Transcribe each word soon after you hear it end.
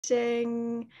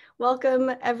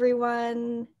Welcome,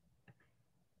 everyone.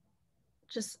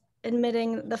 Just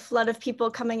admitting the flood of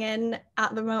people coming in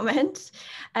at the moment.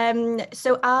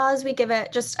 So as we give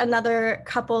it just another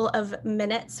couple of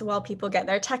minutes while people get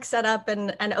their tech set up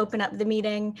and open up the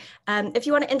meeting, if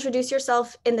you want to introduce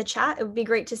yourself in the chat, it would be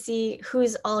great to see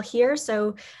who's all here.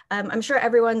 So I'm sure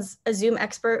everyone's a Zoom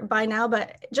expert by now,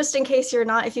 but just in case you're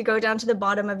not, if you go down to the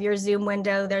bottom of your Zoom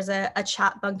window, there's a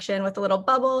chat function with a little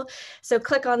bubble. So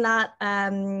click on that.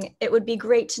 It would be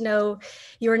great to know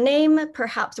your name,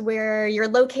 perhaps where you're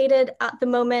located at the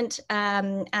moment,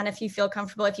 and if you feel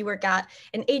comfortable, if you work at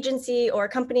an agency or a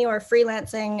company or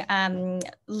freelancing,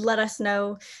 let us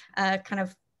know kind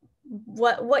of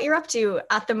what you're up to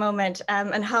at the moment,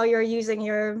 and how you're using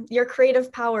your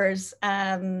creative powers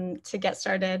to get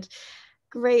started.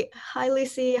 Great. Hi,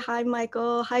 Lucy. Hi,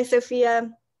 Michael. Hi,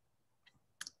 Sophia.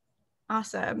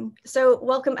 Awesome. So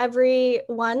welcome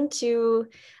everyone to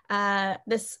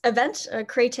this event,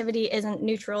 Creativity Isn't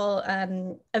Neutral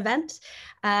event.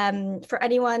 For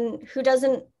anyone who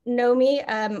doesn't know me,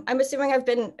 I'm assuming I've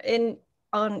been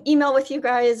on email with you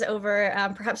guys over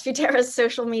perhaps Futerra's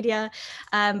social media,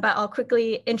 but I'll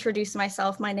quickly introduce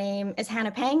myself. My name is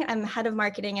Hannah Pang. I'm head of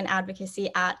marketing and advocacy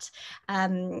at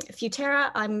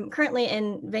Futerra. I'm currently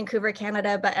in Vancouver,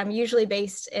 Canada, but I'm usually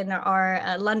based in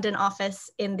our London office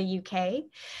in the UK.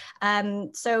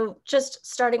 So just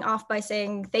starting off by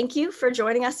saying thank you for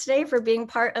joining us today, for being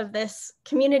part of this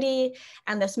community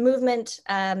and this movement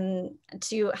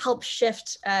to help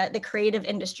shift the creative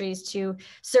industries to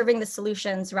serving the solutions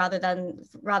rather than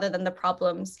the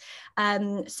problems.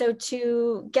 So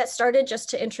to get started,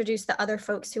 just to introduce the other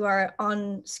folks who are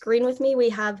on screen with me, we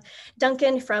have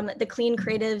Duncan from the Clean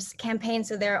Creatives campaign.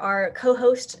 So they're our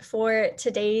co-host for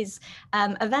today's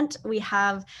event. We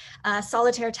have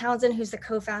Solitaire Townsend, who's the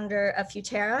co-founder of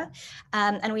Futerra.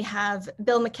 And we have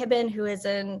Bill McKibben, who is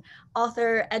an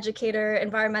author, educator,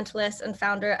 environmentalist, and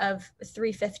founder of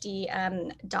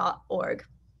 350.org.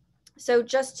 So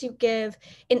just to give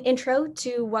an intro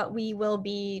to what we will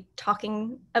be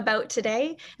talking about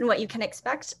today and what you can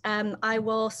expect, I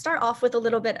will start off with a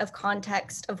little bit of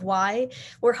context of why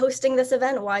we're hosting this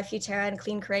event, why Futerra and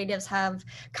Clean Creatives have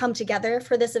come together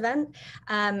for this event.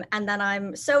 And then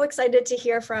I'm so excited to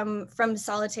hear from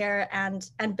Solitaire and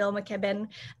Bill McKibben.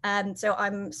 So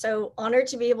I'm so honored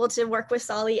to be able to work with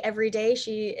Solly every day.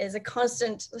 She is a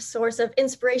constant source of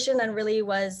inspiration and really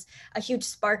was a huge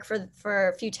spark for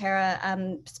Futerra,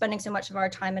 spending so much of our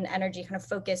time and energy kind of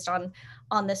focused on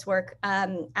this work.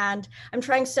 And I'm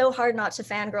trying so hard not to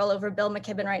fangirl over Bill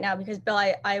McKibben right now, because Bill,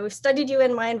 I studied you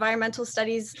in my environmental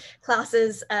studies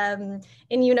classes in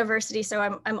university.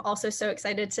 So I'm also so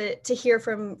excited to hear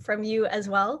from you as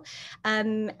well.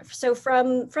 So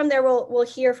from there, we'll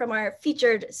hear from our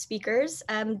featured speakers.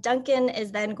 Duncan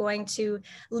is then going to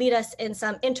lead us in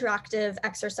some interactive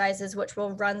exercises, which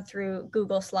will run through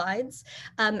Google Slides.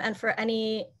 And for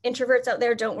any introverts out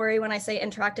there, don't worry when I say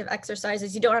interactive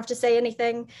exercises, you don't have to say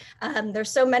anything.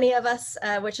 There's so many of us,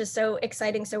 which is so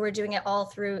exciting. So we're doing it all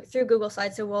through Google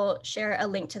Slides. So we'll share a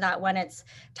link to that when it's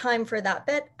time for that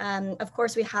bit. Of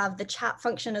course, we have the chat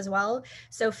function as well.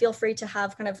 So feel free to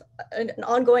have kind of an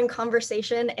ongoing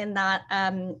conversation in that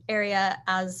area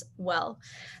as well.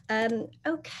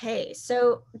 Okay,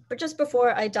 so but just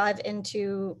before I dive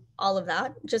into all of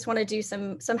that, just want to do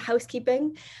some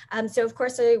housekeeping. So of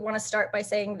course, I want to start by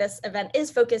saying this event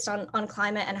is focused on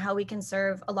climate and how we can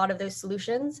serve a lot of those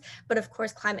solutions. But of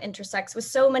course, climate intersects with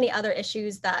so many other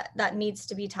issues that needs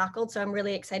to be tackled. So I'm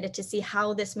really excited to see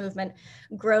how this movement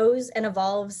grows and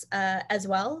evolves as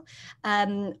well.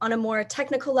 On a more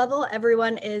technical level,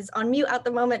 everyone is on mute at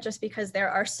the moment just because there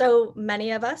are so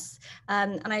many of us.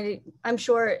 And I'm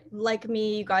sure, like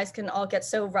me, you guys can all get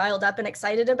so riled up and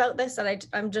excited about this, and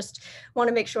I'm just want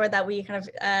to make sure that we kind of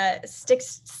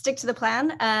stick to the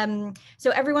plan.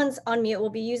 So everyone's on mute. We'll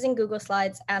be using Google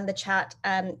Slides and the chat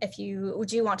if you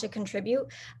do want to contribute.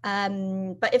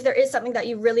 But if there is something that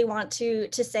you really want to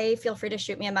say, feel free to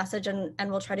shoot me a message, and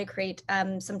we'll try to create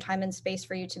some time and space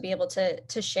for you to be able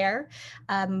to share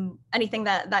anything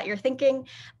that you're thinking.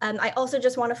 I also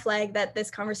just want to flag that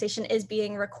this conversation is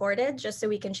being recorded, just so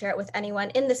we can share it with anyone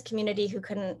in this community who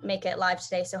couldn't make it live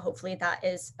today. So hopefully that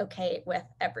is okay with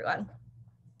everyone.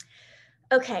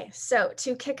 Okay, so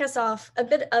to kick us off, a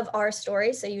bit of our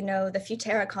story, so you know the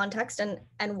Futerra context and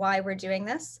why we're doing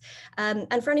this.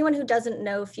 And for anyone who doesn't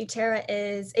know, Futerra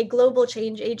is a global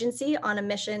change agency on a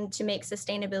mission to make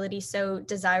sustainability so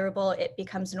desirable it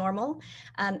becomes normal.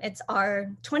 It's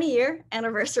our 20-year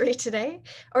anniversary today,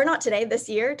 or not today, this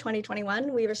year,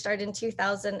 2021. We were started in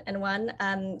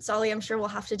 2001. Solly, I'm sure we'll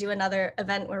have to do another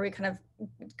event where we kind of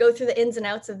go through the ins and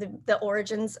outs of the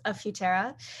origins of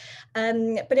Futerra.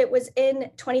 But it was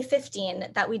in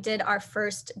 2015 that we did our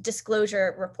first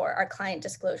disclosure report, our client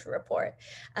disclosure report.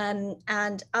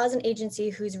 And as an agency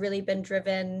who's really been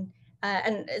driven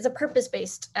and is a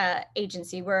purpose-based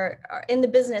agency, we're in the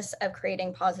business of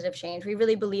creating positive change. We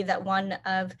really believe that one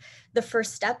of the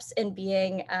first steps in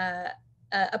being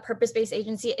a purpose-based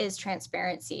agency is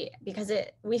transparency, because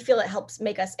we feel it helps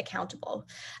make us accountable.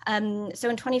 So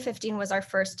in 2015 was our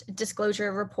first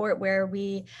disclosure report, where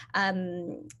we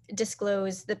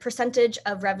disclose the percentage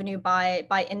of revenue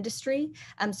by industry.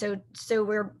 So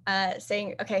we're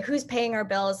saying, okay, who's paying our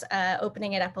bills,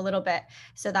 opening it up a little bit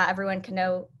so that everyone can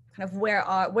know kind of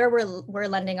where we're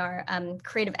lending our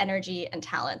creative energy and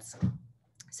talents.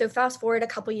 So fast forward a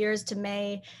couple years to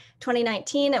May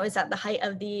 2019, it was at the height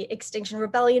of the Extinction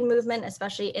Rebellion movement,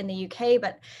 especially in the UK,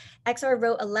 but XR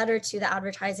wrote a letter to the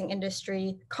advertising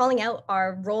industry calling out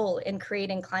our role in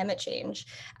creating climate change.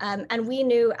 And we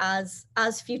knew as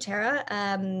Futerra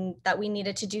that we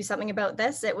needed to do something about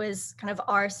this. It was kind of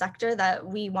our sector that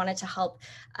we wanted to help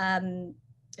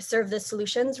serve the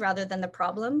solutions rather than the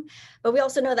problem. But we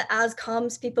also know that as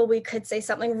comms people, we could say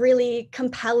something really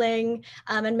compelling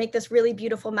and make this really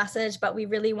beautiful message, but we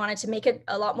really wanted to make it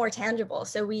a lot more tangible.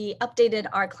 So we updated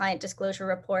our client disclosure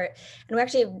report, and we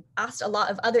actually asked a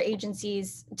lot of other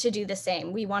agencies to do the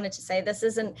same. We wanted to say this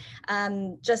isn't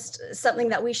just something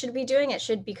that we should be doing, it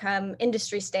should become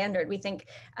industry standard. We think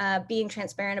being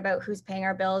transparent about who's paying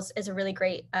our bills is a really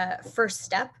great first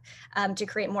step to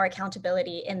create more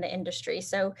accountability in the industry.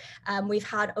 So we've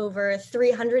had over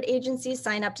 300 agencies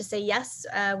sign up to say, yes,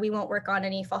 we won't work on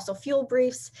any fossil fuel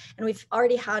briefs. And we've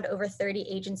already had over 30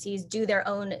 agencies do their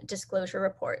own disclosure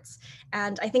reports.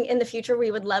 And I think in the future,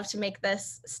 we would love to make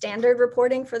this standard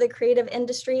reporting for the creative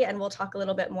industry. And we'll talk a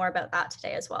little bit more about that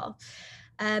today as well.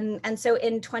 And so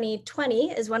in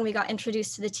 2020 is when we got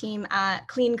introduced to the team at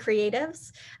Clean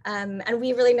Creatives. And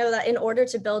we really know that in order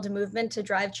to build a movement to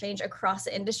drive change across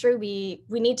the industry,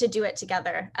 we need to do it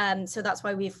together. So that's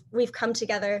why we've come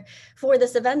together for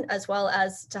this event, as well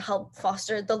as to help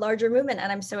foster the larger movement.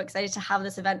 And I'm so excited to have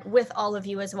this event with all of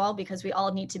you as well, because we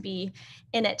all need to be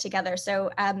in it together.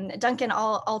 So Duncan,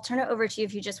 I'll turn it over to you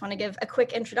if you just want to give a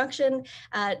quick introduction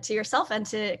to yourself and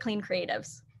to Clean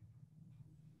Creatives.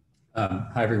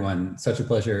 Hi, everyone. Such a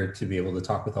pleasure to be able to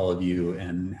talk with all of you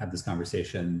and have this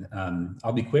conversation.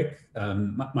 I'll be quick.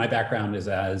 My background is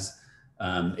as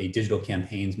a digital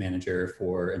campaigns manager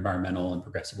for environmental and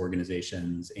progressive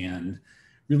organizations. And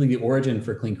really the origin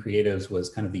for Clean Creatives was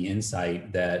kind of the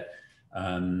insight that,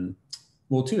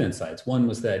 well, two insights. One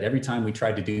was that every time we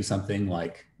tried to do something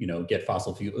like, get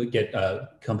fossil fuel, get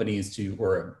companies to,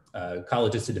 or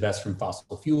colleges to divest from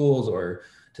fossil fuels, or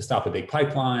to stop a big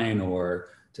pipeline, or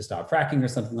to stop fracking or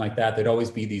something like that, there'd always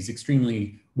be these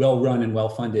extremely well-run and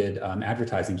well-funded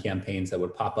advertising campaigns that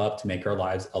would pop up to make our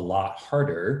lives a lot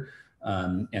harder.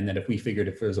 And that if we figured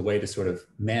if there was a way to sort of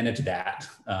manage that,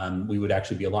 we would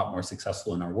actually be a lot more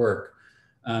successful in our work.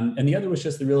 And the other was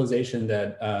just the realization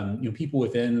that people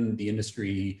within the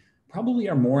industry probably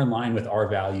are more in line with our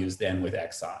values than with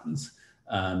Exxon's.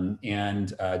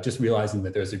 And just realizing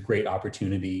that there's a great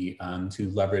opportunity to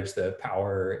leverage the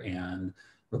power and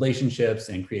relationships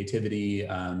and creativity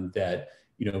that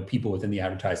people within the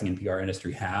advertising and PR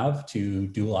industry have to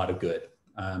do a lot of good.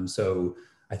 So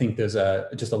I think there's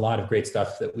just a lot of great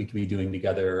stuff that we can be doing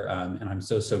together, and I'm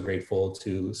so grateful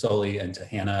to Sully and to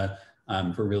Hannah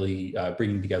for really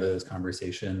bringing together this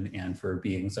conversation and for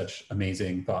being such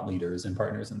amazing thought leaders and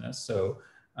partners in this. So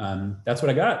that's what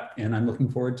I got, and I'm looking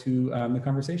forward to the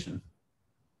conversation.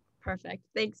 Perfect.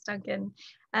 Thanks, Duncan.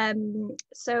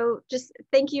 So just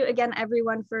thank you again,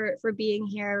 everyone, for being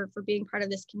here, for being part of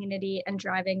this community and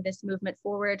driving this movement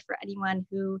forward. For anyone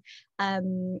who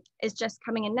is just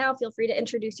coming in now, feel free to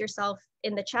introduce yourself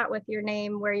in the chat with your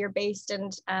name, where you're based,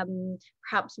 and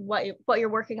perhaps what you're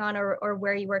working on or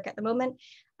where you work at the moment.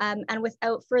 And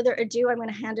without further ado, I'm going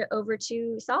to hand it over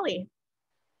to Solly.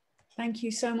 Thank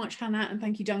you so much, Hannah, and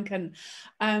thank you, Duncan.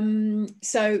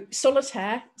 So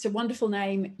Solitaire, it's a wonderful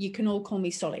name. You can all call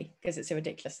me Solly because it's a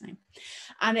ridiculous name.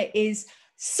 And it is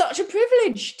such a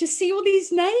privilege to see all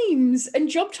these names and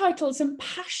job titles and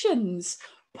passions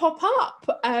pop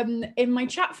up in my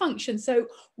chat function. So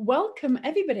welcome,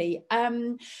 everybody. By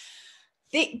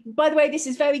the way, this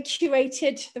is very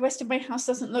curated. The rest of my house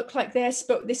doesn't look like this,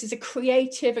 but this is a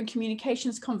creative and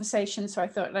communications conversation. So I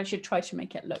thought I should try to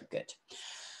make it look good.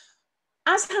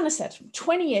 As Hannah said,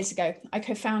 20 years ago, I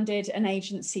co-founded an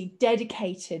agency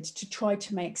dedicated to try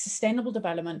to make sustainable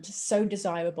development so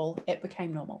desirable it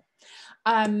became normal.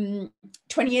 20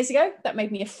 years ago, that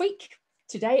made me a freak.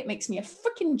 today, it makes me a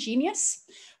freaking genius,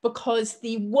 because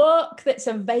the work that's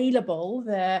available,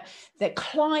 the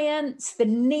clients, the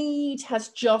need has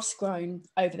just grown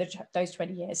over those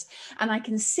 20 years. And I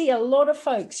can see a lot of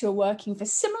folks who are working for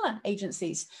similar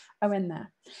agencies are in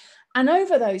there. And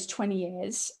over those 20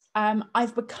 years,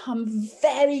 I've become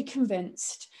very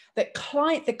convinced that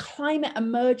the climate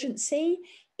emergency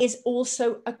is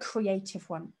also a creative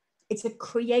one. It's a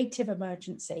creative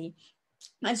emergency,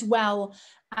 as well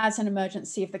as an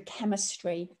emergency of the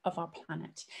chemistry of our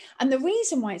planet. And the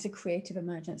reason why it's a creative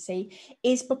emergency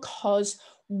is because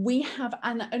we have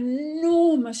an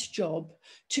enormous job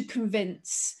to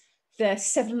convince the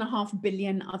 7.5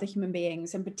 billion other human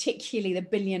beings, and particularly the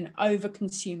billion over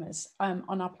consumers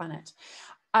on our planet,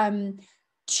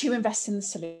 to invest in the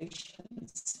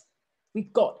solutions.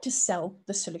 We've got to sell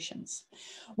the solutions.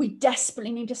 We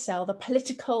desperately need to sell the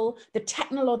political, the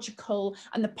technological,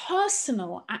 and the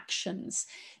personal actions.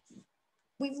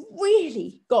 We've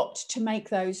really got to make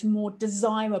those more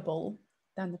desirable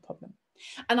than the problem.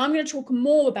 And I'm going to talk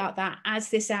more about that as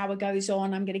this hour goes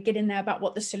on. I'm going to get in there about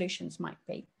what the solutions might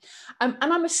be. And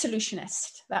I'm a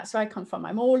solutionist. That's where I come from.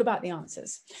 I'm all about the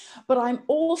answers. But I'm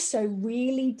also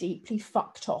really deeply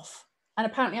fucked off. And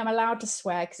apparently I'm allowed to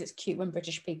swear because it's cute when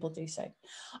British people do so.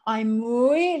 I'm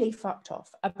really fucked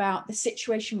off about the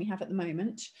situation we have at the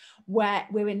moment, where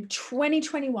we're in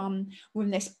 2021, we're in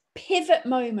this pivot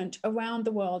moment around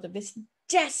the world of this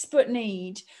desperate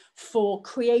need for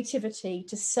creativity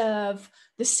to serve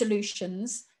the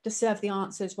solutions, to serve the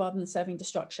answers rather than serving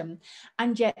destruction.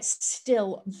 And yet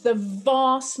still the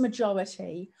vast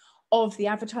majority of the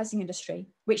advertising industry,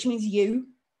 which means you,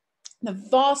 the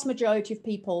vast majority of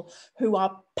people who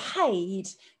are paid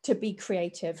to be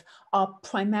creative, are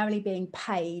primarily being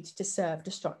paid to serve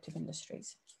destructive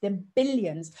industries. The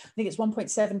billions, I think it's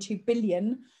 1.72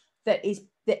 billion that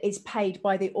is paid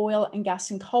by the oil and gas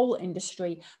and coal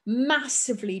industry,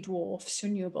 massively dwarfs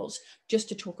renewables, just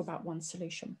to talk about one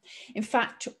solution. In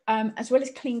fact, as well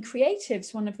as Clean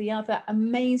Creatives, one of the other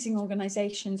amazing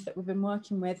organizations that we've been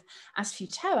working with as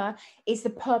Futerra is the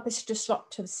Purpose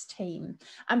Disruptors team.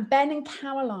 And Ben and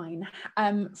Caroline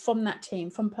from that team,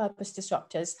 from Purpose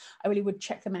Disruptors, I really would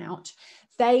check them out.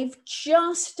 They've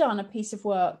just done a piece of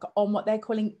work on what they're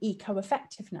calling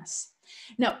eco-effectiveness.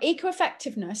 Now,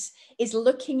 eco-effectiveness is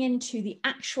looking into the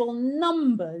actual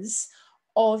numbers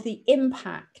of the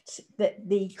impact that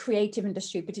the creative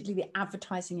industry, particularly the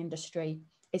advertising industry,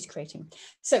 is creating.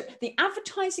 So the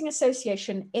Advertising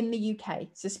Association in the UK,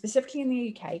 so specifically in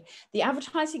the UK, the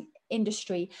advertising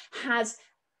industry has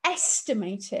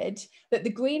estimated that the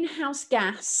greenhouse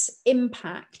gas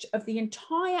impact of the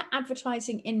entire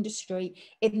advertising industry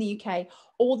in the UK,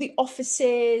 all the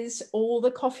offices, all the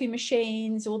coffee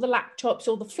machines, all the laptops,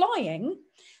 all the flying,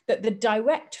 that the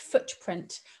direct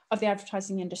footprint of the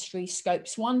advertising industry,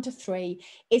 scopes 1 to 3,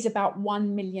 is about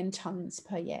 1 million tons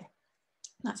per year.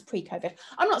 That's pre-COVID.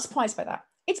 I'm not surprised by that.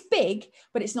 It's big,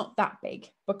 but it's not that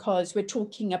big, because we're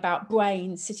talking about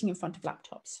brains sitting in front of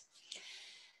laptops.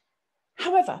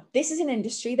 However, this is an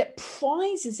industry that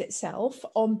prizes itself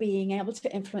on being able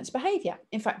to influence behavior.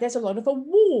 In fact, there's a lot of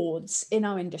awards in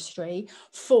our industry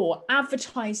for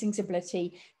advertising's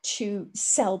ability to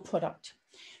sell product.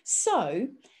 So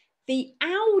the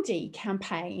Audi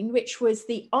campaign, which was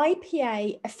the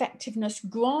IPA Effectiveness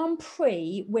Grand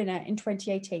Prix winner in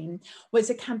 2018,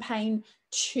 was a campaign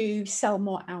to sell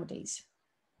more Audis.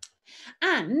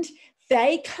 And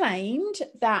they claimed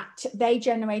that they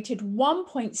generated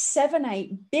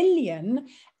 1.78 billion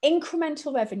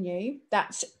incremental revenue.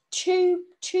 That's £2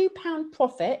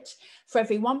 profit for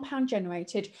every £1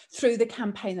 generated through the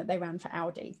campaign that they ran for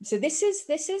Audi. So this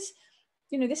is,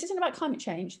 you know, this isn't about climate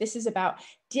change. This is about,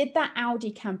 did that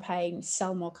Audi campaign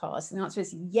sell more cars? And the answer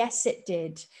is yes, it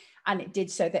did. And it did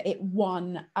so that it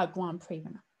won a Grand Prix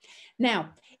winner. Now,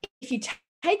 if you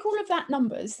take all of that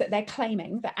numbers that they're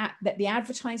claiming, that the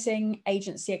advertising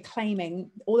agency are claiming,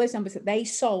 all those numbers that they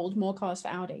sold more cars for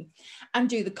Audi, and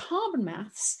do the carbon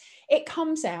maths, it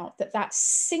comes out that that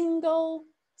single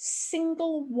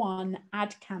one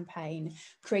ad campaign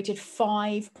created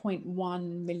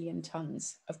 5.1 million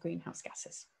tons of greenhouse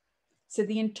gases. So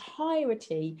the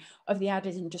entirety of the ad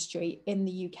industry in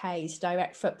the UK's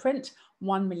direct footprint,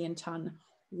 1 million ton.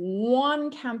 One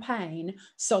campaign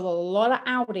sold a lot of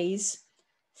Audis,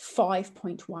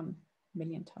 5.1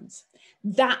 million tons.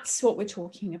 That's what we're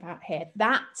talking about here.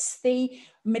 That's the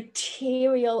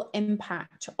material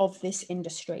impact of this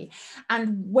industry.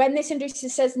 And when this industry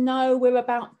says, no, we're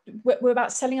about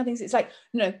selling other things, it's like,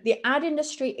 no, the ad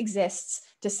industry exists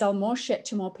to sell more shit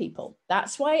to more people.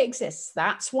 That's why it exists.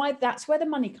 That's where the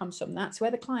money comes from. That's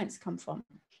where the clients come from.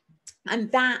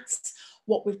 And that's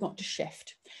what we've got to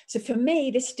shift. So for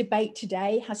me, this debate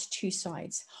today has two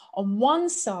sides. On one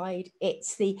side,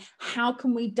 it's the how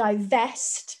can we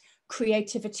divest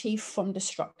creativity from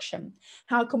destruction?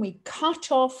 How can we cut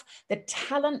off the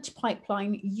talent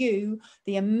pipeline,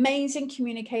 the amazing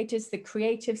communicators, the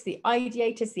creatives, the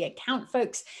ideators, the account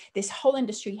folks, this whole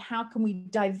industry? How can we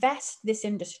divest this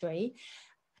industry?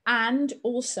 And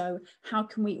also, how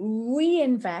can we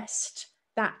reinvest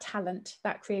that talent,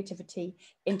 that creativity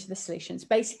into the solutions?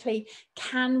 Basically,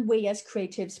 can we as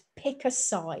creatives pick a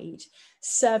side,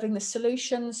 serving the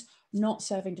solutions, not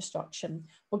serving destruction?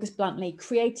 Because bluntly,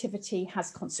 creativity has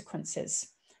consequences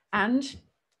and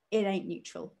it ain't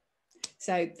neutral.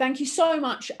 So thank you so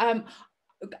much. I'm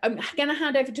going to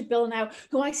hand over to Bill now,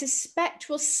 who I suspect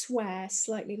will swear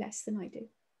slightly less than I do.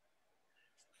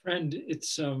 Friend,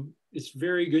 it's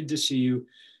very good to see you.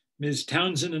 Ms.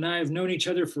 Townsend and I have known each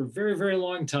other for a very, very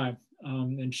long time.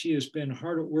 And she has been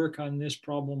hard at work on this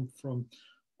problem from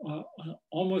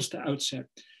almost the outset,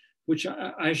 which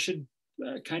I should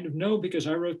kind of know because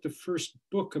I wrote the first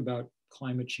book about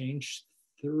climate change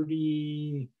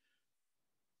 32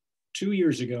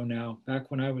 years ago now, back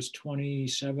when I was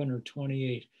 27 or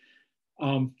 28.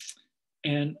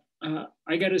 And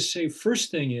I got to say, first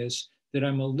thing is that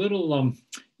I'm a little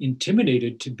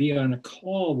intimidated to be on a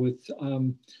call with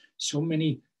so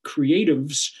many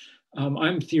creatives.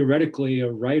 I'm theoretically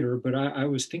a writer, but I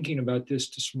was thinking about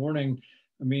this morning.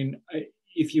 I mean,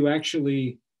 if you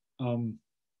actually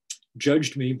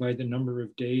judged me by the number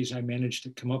of days I managed to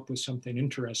come up with something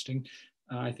interesting,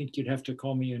 I think you'd have to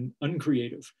call me an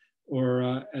uncreative,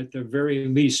 or at the very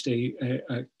least, a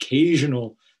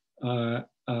occasional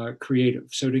creative.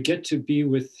 So to get to be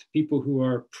with people who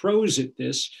are pros at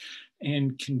this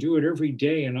and can do it every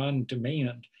day and on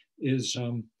demand is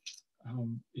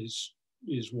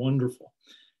wonderful.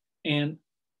 And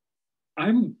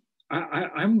I'm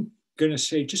going to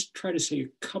say, just try to say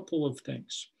a couple of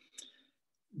things.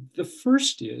 The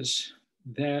first is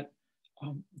that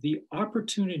the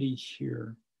opportunity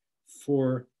here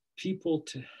for people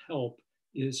to help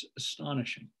is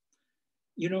astonishing.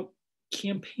 You know,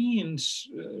 campaigns,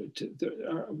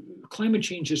 climate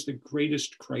change is the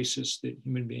greatest crisis that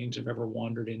human beings have ever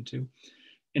wandered into.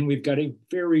 And we've got a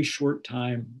very short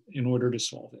time in order to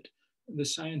solve it. The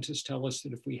scientists tell us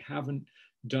that if we haven't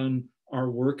done our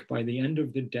work by the end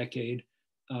of the decade,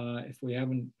 if we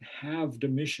haven't halved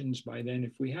emissions by then,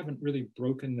 if we haven't really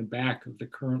broken the back of the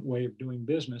current way of doing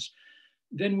business,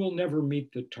 then we'll never meet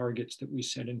the targets that we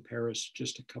set in Paris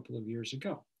just a couple of years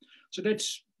ago. So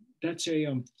that's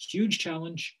a huge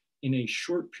challenge in a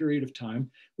short period of time,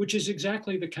 which is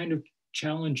exactly the kind of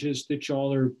challenges that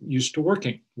y'all are used to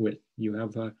working with. You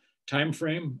have a time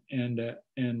frame and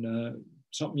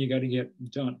something you got to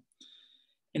get done.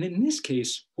 And in this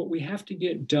case, what we have to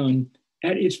get done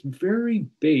at its very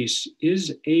base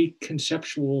is a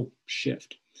conceptual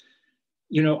shift.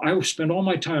 You know, I spend all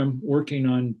my time working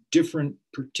on different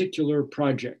particular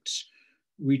projects.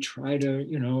 We try to,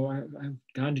 you know, I've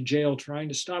gone to jail trying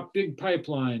to stop big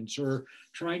pipelines, or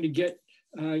trying to get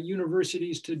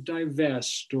universities to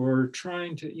divest, or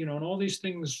trying to, you know, and all these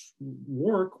things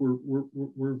work.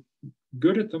 We're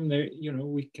good at them. They, you know,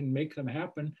 we can make them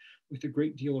happen with a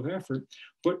great deal of effort.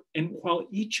 And while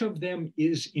each of them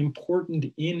is important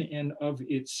in and of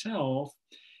itself,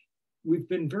 we've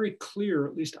been very clear,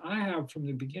 at least I have from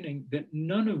the beginning, that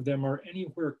none of them are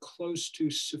anywhere close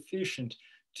to sufficient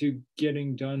to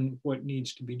getting done what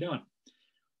needs to be done.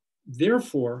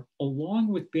 Therefore, along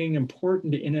with being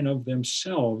important in and of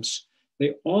themselves,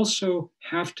 they also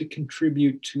have to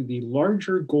contribute to the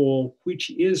larger goal,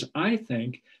 which is, I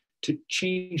think, to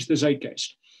change the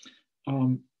zeitgeist,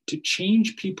 to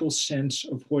change people's sense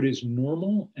of what is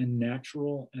normal and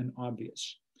natural and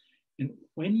obvious. And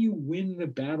when you win the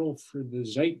battle for the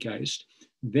zeitgeist,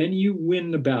 then you win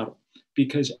the battle,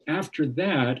 because after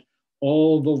that,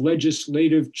 all the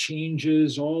legislative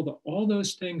changes, all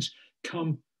those things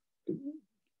come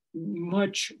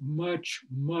much, much,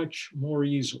 much more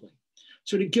easily.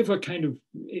 So to give a kind of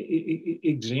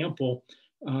example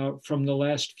from the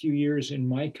last few years in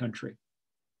my country,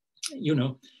 you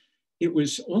know, it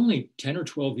was only 10 or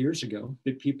 12 years ago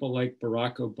that people like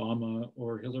Barack Obama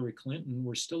or Hillary Clinton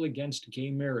were still against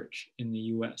gay marriage in the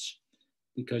US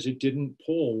because it didn't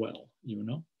poll well, you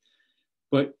know.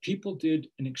 But people did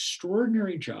an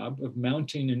extraordinary job of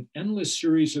mounting an endless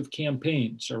series of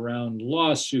campaigns around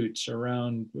lawsuits,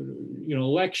 around, you know,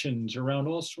 elections, around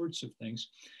all sorts of things.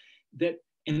 That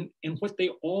and what they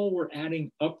all were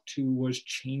adding up to was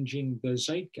changing the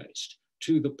zeitgeist,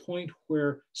 to the point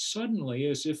where suddenly,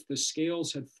 as if the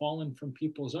scales had fallen from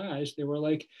people's eyes, they were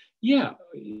like, yeah,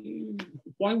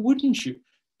 why wouldn't you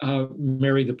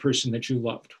marry the person that you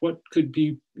loved? What could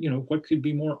be, what could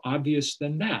be more obvious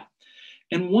than that?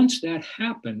 And once that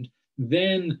happened,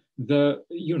 then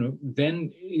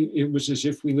then it was as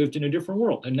if we lived in a different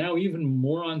world. And now even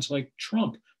morons like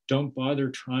Trump don't bother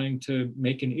trying to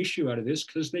make an issue out of this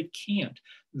because they can't.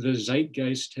 The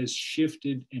zeitgeist has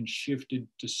shifted and shifted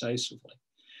decisively.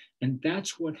 And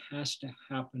that's what has to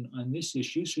happen on this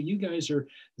issue. So you guys are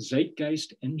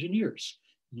zeitgeist engineers.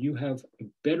 You have a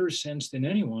better sense than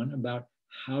anyone about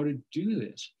how to do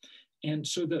this. And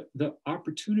so the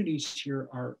opportunities here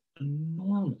are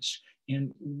enormous.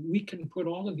 And we can put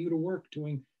all of you to work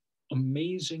doing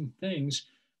amazing things,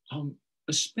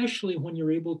 especially when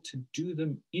you're able to do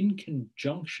them in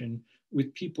conjunction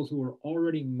with people who are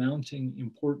already mounting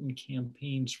important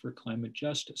campaigns for climate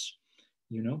justice.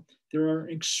 There are an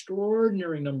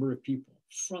extraordinary number of people,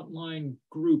 frontline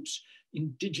groups,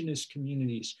 indigenous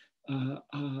communities,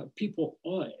 people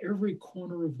every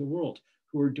corner of the world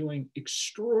who are doing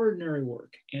extraordinary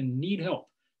work and need help,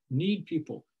 need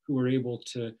people who are able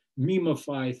to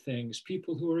memify things,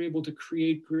 people who are able to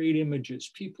create great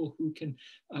images, people who can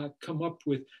come up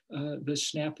with the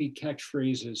snappy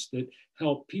catchphrases that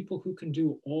help, people who can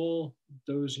do all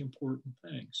those important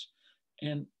things.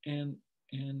 And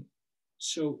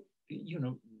so,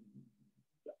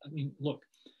 look,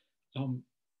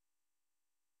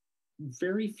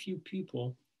 very few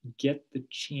people get the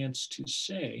chance to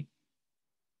say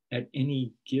at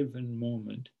any given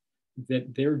moment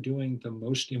that they're doing the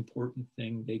most important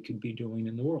thing they could be doing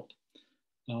in the world.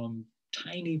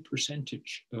 Tiny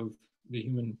percentage of the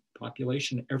human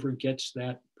population ever gets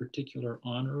that particular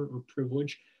honor or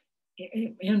privilege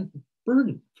and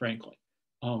burden, frankly.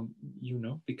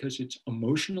 Because it's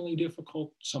emotionally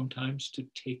difficult sometimes to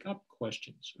take up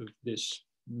questions of this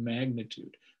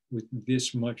magnitude with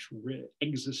this much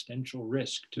existential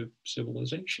risk to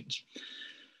civilizations.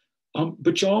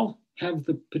 But y'all have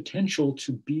the potential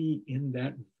to be in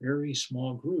that very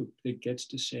small group that gets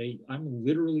to say, I'm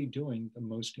literally doing the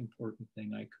most important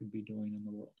thing I could be doing in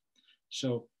the world.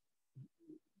 So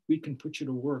we can put you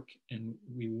to work, and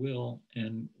we will,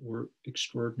 and we're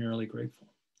extraordinarily grateful.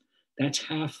 That's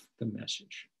half the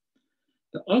message.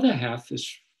 The other half is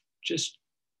just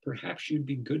perhaps you'd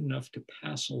be good enough to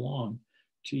pass along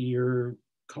to your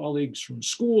colleagues from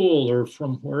school or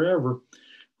from wherever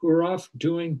who are off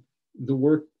doing the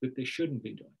work that they shouldn't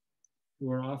be doing,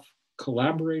 who are off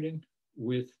collaborating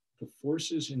with the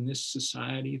forces in this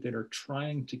society that are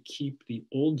trying to keep the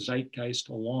old zeitgeist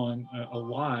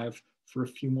alive for a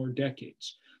few more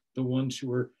decades, the ones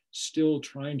who are still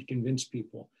trying to convince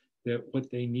people that what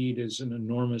they need is an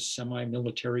enormous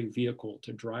semi-military vehicle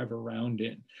to drive around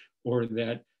in, or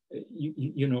that,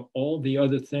 all the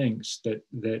other things that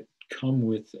come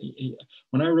with.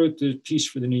 When I wrote the piece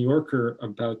for the New Yorker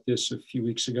about this a few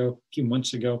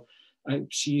months ago, I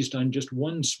seized on just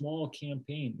one small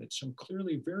campaign that some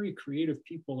clearly very creative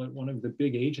people at one of the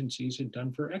big agencies had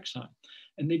done for Exxon.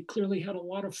 And they clearly had a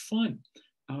lot of fun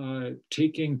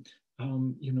taking,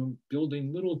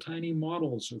 building little tiny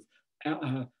models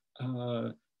of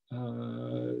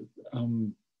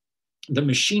the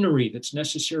machinery that's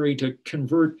necessary to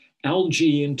convert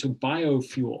algae into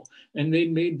biofuel. And they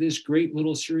made this great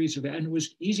little series of, and it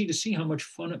was easy to see how much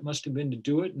fun it must have been to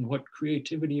do it and what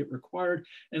creativity it required.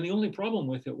 And the only problem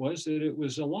with it was that it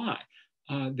was a lie,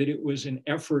 that it was an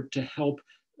effort to help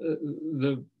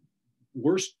the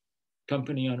worst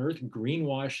company on earth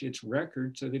greenwash its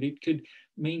record so that it could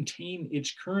maintain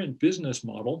its current business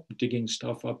model, digging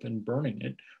stuff up and burning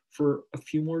it, for a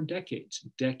few more decades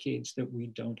that we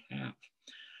don't have.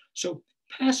 So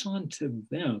pass on to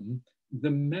them the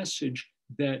message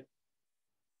that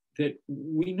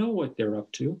we know what they're up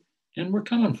to and we're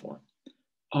coming for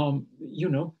them.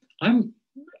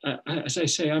 As I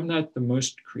say, I'm not the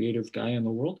most creative guy in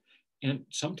the world. And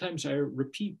sometimes I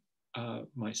repeat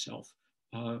myself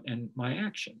and my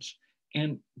actions.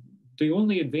 And the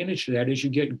only advantage to that is you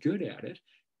get good at it.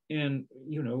 And,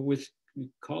 with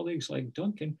colleagues like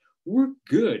Duncan, we're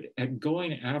good at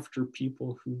going after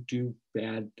people who do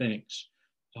bad things.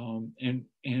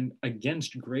 And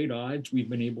against great odds, we've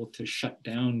been able to shut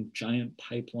down giant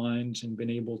pipelines and been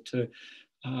able to,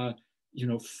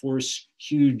 force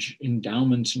huge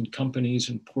endowments and companies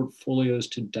and portfolios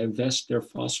to divest their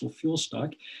fossil fuel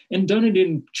stock, and done it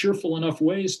in cheerful enough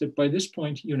ways that by this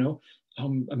point,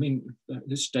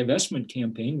 this divestment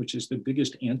campaign, which is the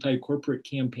biggest anti-corporate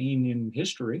campaign in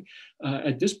history,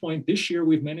 at this point this year,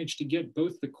 we've managed to get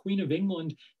both the Queen of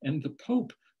England and the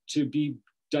Pope to be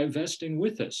divesting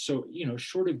with us. So, you know,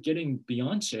 short of getting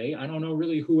Beyonce, I don't know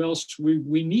really who else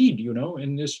we need, you know,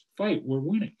 in this fight. We're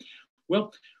winning.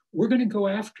 Well, we're going to go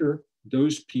after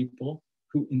those people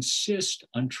who insist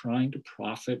on trying to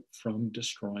profit from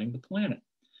destroying the planet.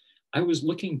 I was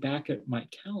looking back at my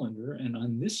calendar, and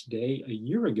on this day a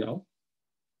year ago,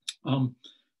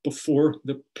 before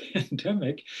the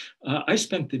pandemic, I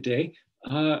spent the day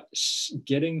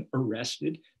getting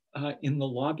arrested in the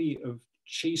lobby of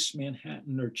Chase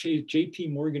Manhattan, or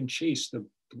JP Morgan Chase, the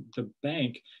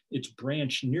bank, its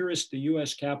branch nearest the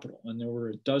US Capitol. And there were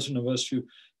a dozen of us who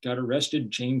got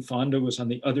arrested. Jane Fonda was on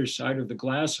the other side of the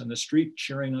glass on the street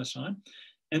cheering us on.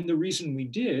 And the reason we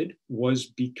did was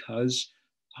because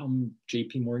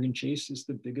JP Morgan Chase is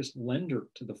the biggest lender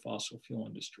to the fossil fuel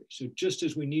industry. So just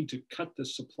as we need to cut the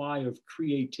supply of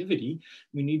creativity,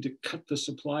 we need to cut the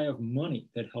supply of money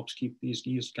that helps keep these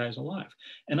guys alive.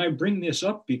 And I bring this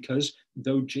up because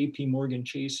though JP Morgan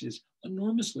Chase is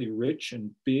enormously rich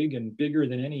and bigger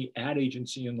than any ad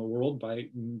agency in the world by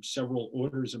several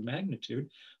orders of magnitude,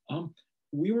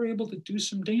 we were able to do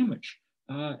some damage.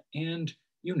 And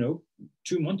you know,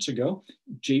 2 months ago,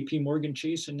 JP Morgan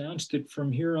Chase announced that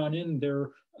from here on in, their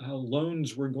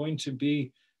loans were going to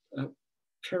be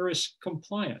Paris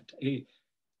compliant,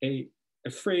 a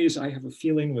phrase I have a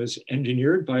feeling was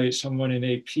engineered by someone in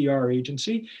a PR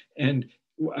agency. And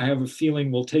I have a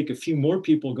feeling will take a few more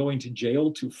people going to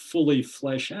jail to fully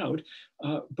flesh out.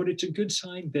 But it's a good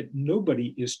sign that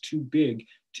nobody is too big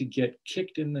to get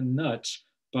kicked in the nuts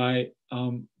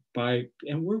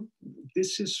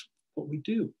this is what we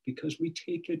do because we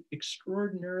take it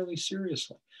extraordinarily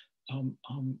seriously.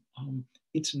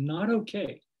 It's not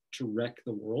okay to wreck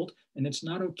the world, and it's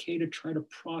not okay to try to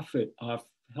profit off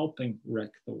helping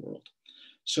wreck the world.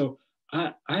 So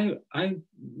I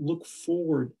look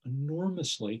forward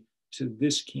enormously to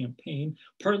this campaign,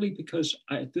 partly because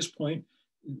at this point,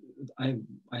 I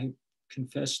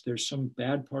confess there's some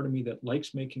bad part of me that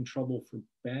likes making trouble for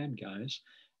bad guys,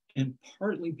 and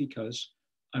partly because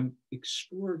I'm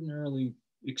extraordinarily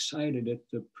excited at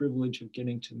the privilege of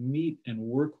getting to meet and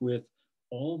work with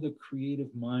all the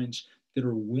creative minds that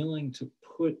are willing to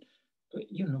put,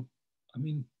 you know, I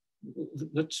mean,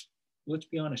 let's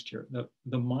be honest here.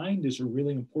 The mind is a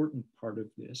really important part of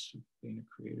this, being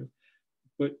a creative,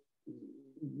 but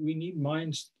we need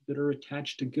minds that are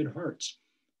attached to good hearts.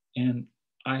 And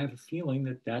I have a feeling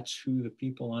that that's who the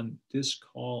people on this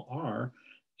call are.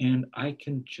 And I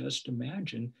can just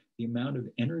imagine the amount of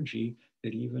energy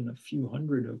that even a few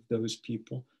hundred of those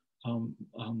people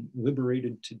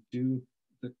liberated to do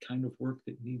the kind of work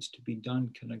that needs to be done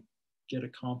can get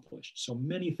accomplished. So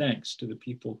many thanks to the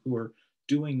people who are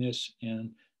doing this.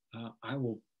 And I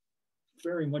will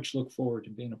very much look forward to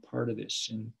being a part of this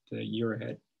in the year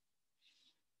ahead.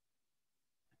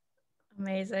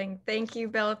 Amazing. Thank you,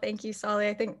 Bill. Thank you, Solly.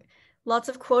 I think lots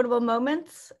of quotable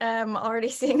moments. Already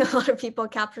seeing a lot of people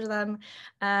capture them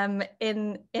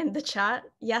in the chat.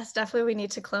 Yes, definitely we need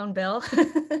to clone Bill.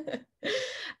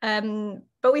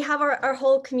 But we have our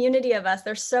whole community of us.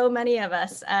 There's so many of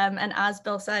us. And as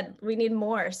Bill said, we need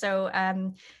more. So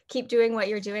keep doing what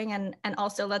you're doing. And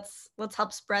also let's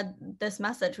help spread this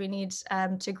message. We need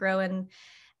to grow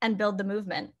and build the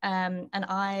movement. And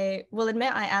I will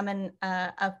admit I am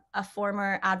a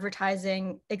former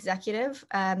advertising executive.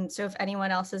 So if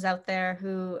anyone else is out there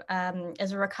who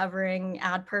is a recovering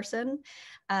ad person,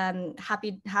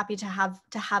 happy to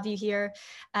have you here.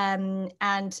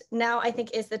 And now I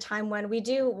think is the time when we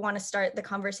do want to start the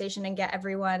conversation and get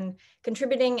everyone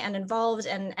contributing and involved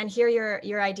and hear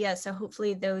your ideas. So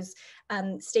hopefully those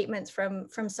statements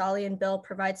from Solly and Bill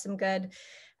provide some good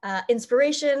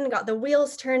inspiration, got the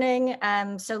wheels turning.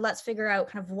 So let's figure out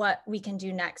kind of what we can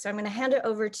do next. So I'm going to hand it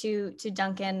over to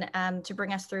Duncan to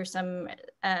bring us through some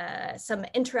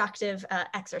interactive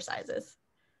exercises.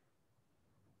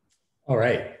 All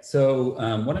right. So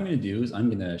what I'm going to do is I'm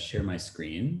going to share my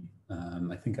screen.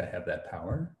 I think I have that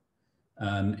power.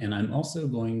 And I'm also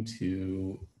going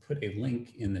to put a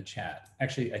link in the chat.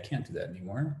 Actually, I can't do that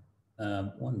anymore.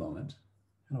 One moment.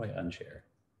 How do I unshare?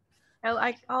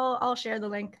 I'll share the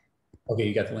link. Okay,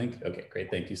 you got the link? Okay, great.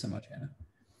 Thank you so much,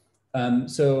 Hannah.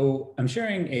 So I'm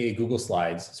sharing a Google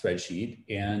Slides spreadsheet,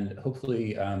 and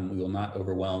hopefully we will not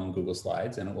overwhelm Google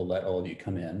Slides, and it will let all of you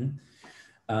come in.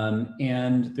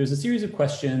 And there's a series of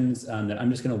questions that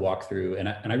I'm just going to walk through, and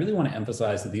I really want to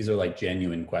emphasize that these are like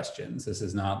genuine questions. This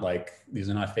is not like, these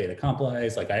are not fait accompli.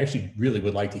 Like, I actually really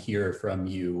would like to hear from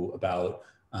you about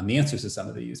the answers to some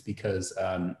of these, because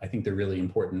I think they're really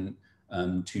important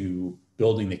to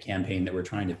building the campaign that we're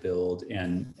trying to build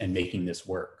and making this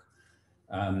work.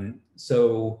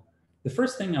 So the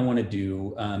first thing I want to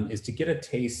do is to get a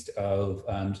taste of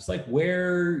just like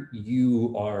where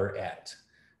you are at.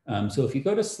 So if you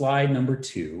go to slide number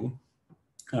 2,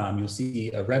 you'll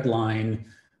see a red line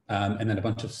and then a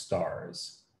bunch of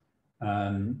stars.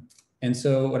 And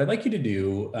so what I'd like you to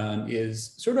do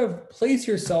is sort of place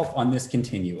yourself on this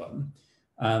continuum.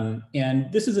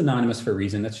 And this is anonymous for a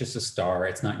reason. That's just a star.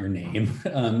 It's not your name,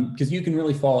 because you can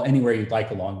really fall anywhere you'd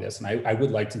like along this. And I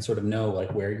would like to sort of know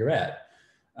like where you're at.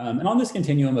 And on this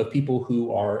continuum of people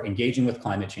who are engaging with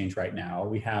climate change right now,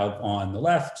 we have on the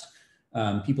left,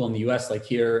 people in the US like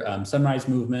here, Sunrise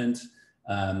Movement,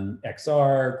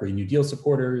 XR, Green New Deal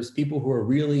supporters, people who are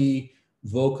really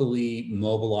vocally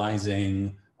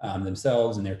mobilizing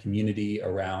themselves and their community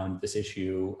around this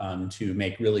issue to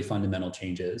make really fundamental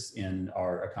changes in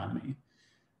our economy.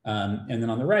 And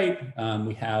then on the right,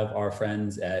 we have our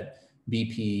friends at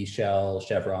BP, Shell,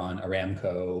 Chevron,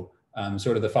 Aramco,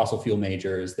 sort of the fossil fuel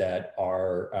majors that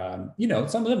are, you know,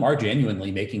 some of them are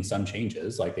genuinely making some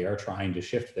changes, like they are trying to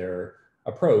shift their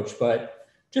approach, but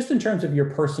just in terms of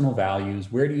your personal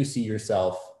values, where do you see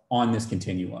yourself on this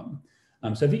continuum?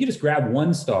 So if you could just grab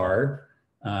one star,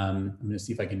 I'm going to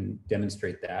see if I can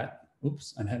demonstrate that.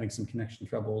 Oops, I'm having some connection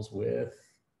troubles with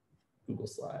Google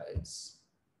Slides.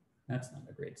 That's not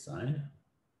a great sign.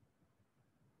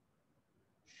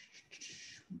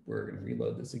 We're going to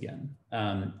reload this again.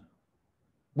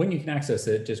 When you can access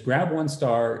it, just grab one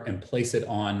star and place it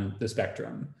on the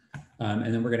spectrum.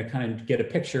 And then we're going to kind of get a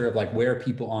picture of like where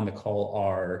people on the call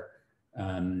are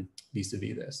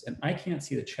vis-a-vis this. And I can't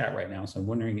see the chat right now, so I'm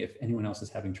wondering if anyone else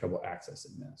is having trouble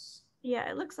accessing this.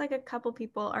 Yeah, it looks like a couple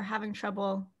people are having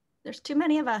trouble. There's too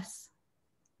many of us.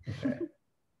 Okay.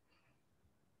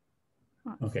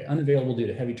 Okay, unavailable due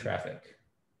to heavy traffic.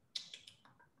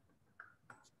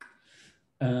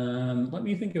 Let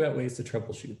me think about ways to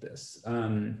troubleshoot this.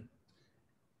 That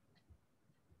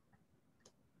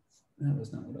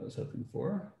was not what I was hoping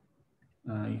for.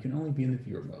 You can only be in the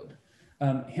viewer mode.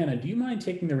 Hannah, do you mind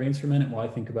taking the reins for a minute while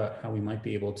I think about how we might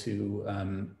be able to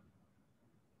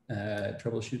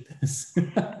troubleshoot this?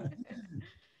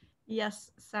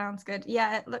 Yes, sounds good.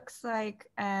 Yeah, it looks like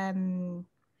everyone's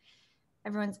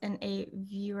in a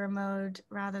viewer mode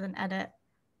rather than edit.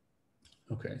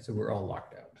 Okay, so we're all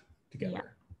locked out together. Yeah.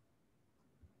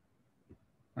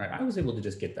 All right, I was able to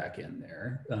just get back in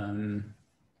there.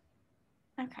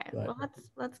 Okay, well,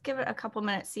 let's give it a couple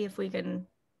minutes, see if we can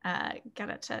get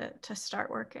it to start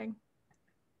working.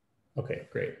 Okay,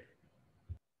 great.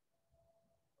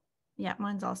 Yeah,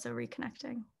 mine's also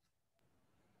reconnecting.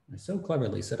 I so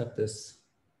cleverly set up this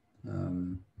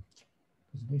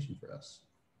presentation for us.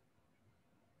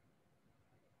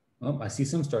 Oh, I see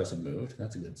some stars have moved.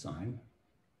 That's a good sign.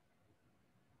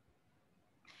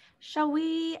 Shall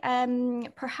we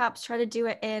perhaps try to do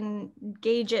it and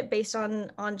gauge it based on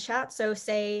chat? So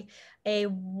say a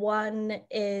 1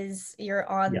 is you're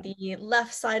on the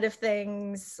left side of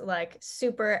things, like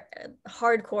super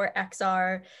hardcore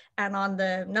XR, and on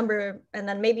the number, and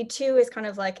then maybe 2 is kind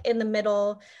of like in the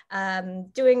middle,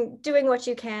 doing what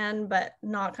you can, but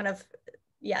not kind of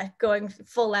going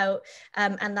full out,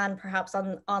 and then perhaps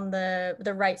on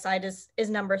the right side is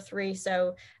number 3,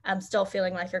 so I'm still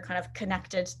feeling like you're kind of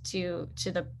connected to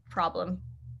the problem.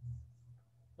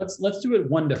 Let's do it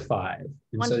 1 to 5,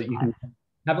 and so that you can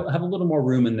have a little more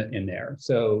room in there.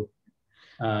 So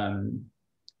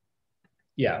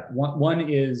yeah, one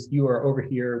is you are over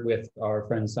here with our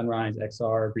friends Sunrise,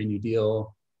 XR, Green New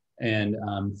Deal, and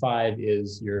 5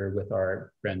 is you're with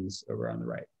our friends over on the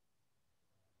right.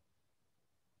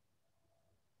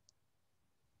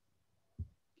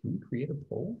 Can we create a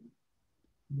poll?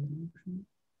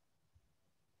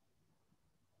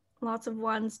 Lots of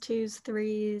 1s, 2s,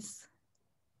 3s.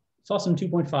 Saw some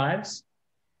 2.5s.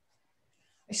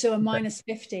 I saw a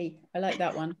 -50. I like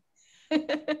that one.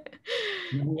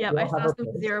 Yeah, I saw some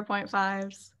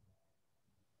 0.5s.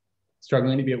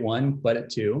 Struggling to be at 1, but at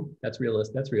 2. That's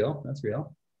realistic. That's real. That's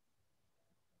real.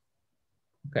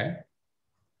 Okay.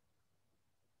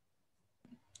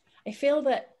 I feel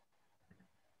that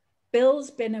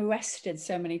Bill's been arrested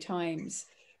so many times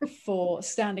for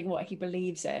standing what he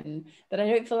believes in that I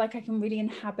don't feel like I can really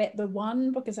inhabit the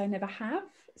 1 because I never have.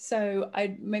 So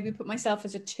I maybe put myself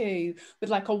as a 2 with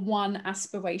like a 1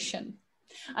 aspiration.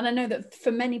 And I know that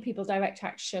for many people, direct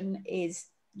action is,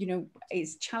 you know,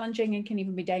 is challenging and can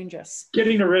even be dangerous.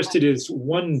 Getting arrested is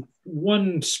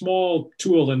one small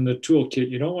tool in the toolkit.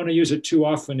 You don't want to use it too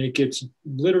often. It gets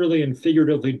literally and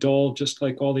figuratively dull, just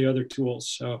like all the other tools.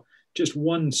 So just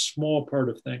one small part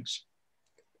of things.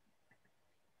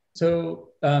 So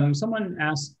someone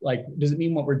asked, like, does it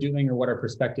mean what we're doing or what our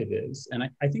perspective is? And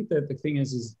I think that the thing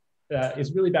is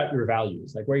is really about your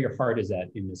values, like where your heart is at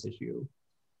in this issue.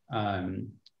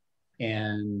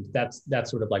 And that's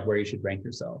sort of like where you should rank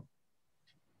yourself.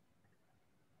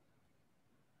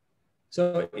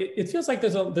 So it feels like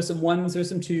there's some ones, there's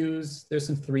some twos, there's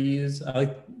some threes,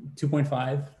 like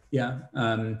 2.5, yeah.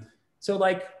 So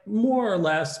like more or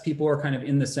less people are kind of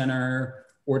in the center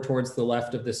or towards the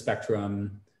left of the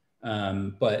spectrum.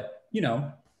 But you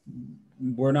know,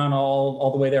 we're not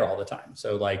all the way there all the time.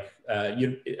 So like,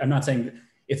 I'm not saying,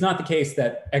 it's not the case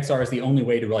that XR is the only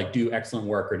way to like do excellent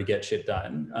work or to get shit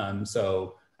done.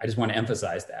 So I just want to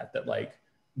emphasize that like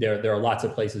there are lots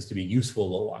of places to be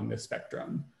useful along this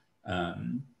spectrum.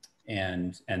 And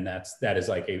that is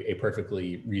like a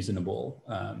perfectly reasonable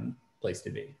place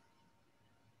to be.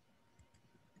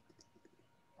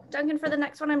 Duncan, for the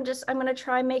next one, I'm going to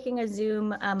try making a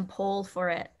Zoom poll for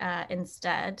it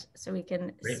instead, so we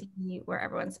can Great. see where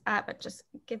everyone's at, but just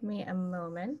give me a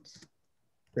moment.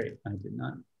 Great, I did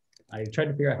not. I tried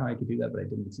to figure out how I could do that, but I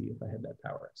didn't see if I had that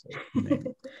power. So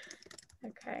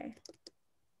okay.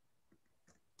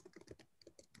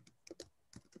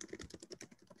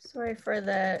 Sorry for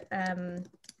the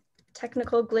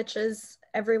technical glitches,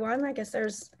 everyone. I guess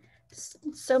there's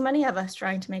so many of us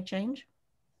trying to make change.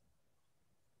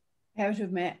 I have to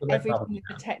admit, every time with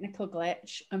a technical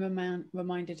glitch, I'm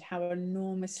reminded how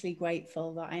enormously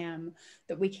grateful that I am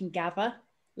that we can gather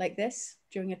like this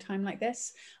during a time like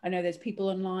this. I know there's people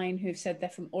online who've said they're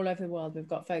from all over the world. We've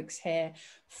got folks here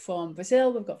from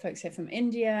Brazil, we've got folks here from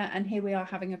India, and here we are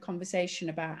having a conversation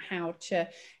about how to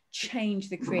change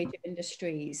the creative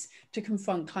industries to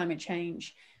confront climate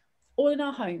change, all in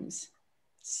our homes.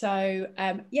 So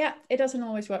yeah, it doesn't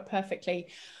always work perfectly,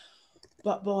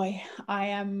 but boy, I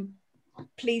am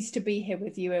pleased to be here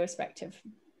with you irrespective.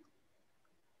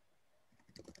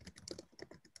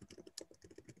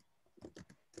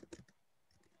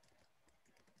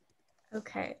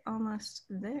 Okay, almost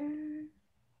there.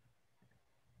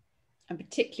 I'm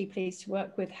particularly pleased to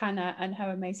work with Hannah and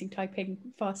her amazing typing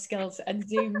fast skills and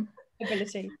Zoom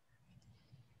ability.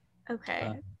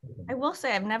 Okay, I will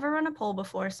say I've never run a poll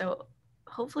before, so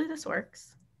hopefully this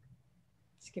works.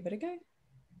 Let's give it a go.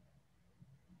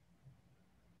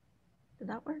 Did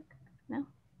that work? No?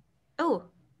 Oh,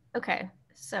 okay.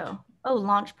 So,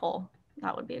 launch poll.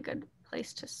 That would be a good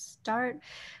place to start.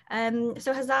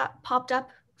 So has that popped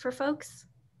up for folks?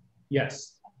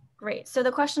 Yes. Great. So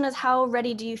the question is, how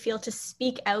ready do you feel to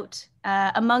speak out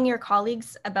among your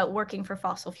colleagues about working for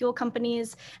fossil fuel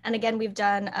companies? And again, we've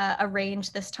done a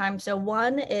range this time. So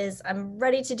 1 is, I'm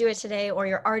ready to do it today, or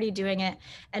you're already doing it.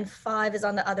 And 5 is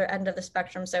on the other end of the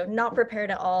spectrum. So not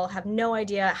prepared at all, have no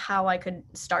idea how I could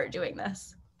start doing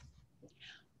this.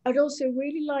 I'd also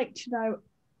really like to know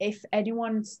if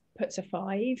anyone puts a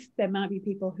 5, there might be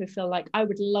people who feel like, I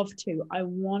would love to, I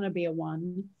want to be a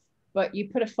 1. But you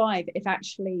put a 5 if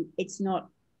actually it's not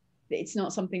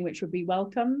something which would be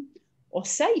welcome or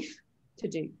safe to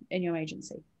do in your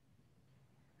agency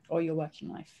or your working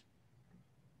life.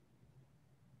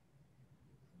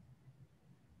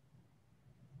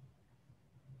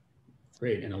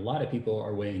 Great, and a lot of people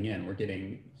are weighing in. We're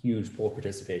getting huge poll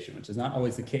participation, which is not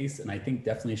always the case, and I think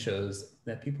definitely shows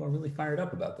that people are really fired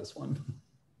up about this one.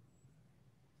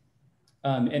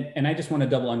 And I just want to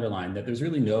double underline that there's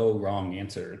really no wrong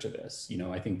answer to this. You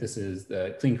know, I think this is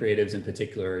the Clean Creatives in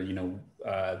particular, you know,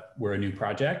 we're a new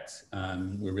project.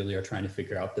 We really are trying to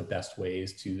figure out the best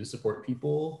ways to support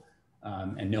people,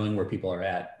 and knowing where people are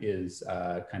at is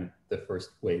kind of the first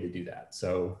way to do that.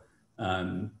 So,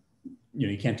 you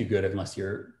know, you can't do good unless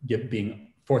you're being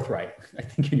forthright, I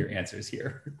think, in your answers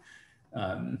here.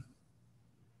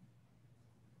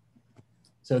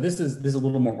 So this is a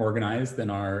little more organized than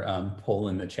our poll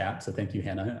in the chat. So thank you,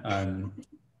 Hannah.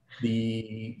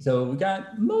 So we got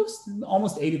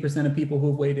almost 80% of people who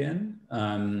have weighed in.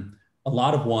 A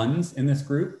lot of 1s in this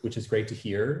group, which is great to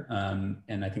hear.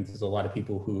 And I think there's a lot of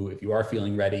people who, if you are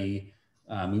feeling ready,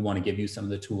 we want to give you some of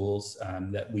the tools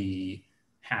that we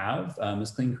have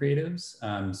as Clean Creatives.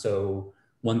 So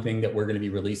one thing that we're going to be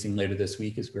releasing later this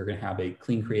week is we're going to have a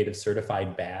Clean Creative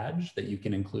certified badge that you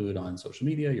can include on social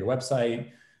media, your website,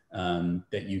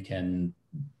 that you can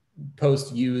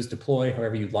post, use, deploy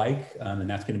however you'd like. And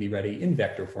that's going to be ready in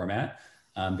vector format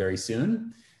very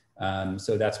soon.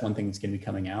 So that's one thing that's going to be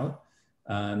coming out.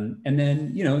 And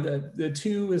then, you know, the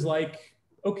 2 is like,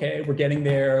 okay, we're getting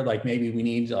there. Like maybe we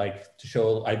need like to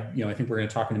show, I think we're going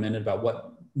to talk in a minute about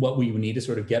what we need to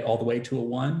sort of get all the way to a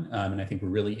 1. And I think we're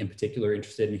really in particular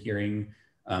interested in hearing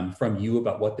from you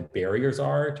about what the barriers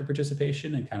are to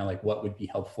participation and kind of like what would be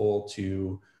helpful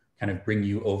to kind of bring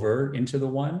you over into the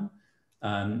 1.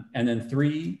 And then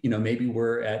 3, maybe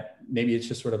maybe it's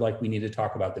just sort of like we need to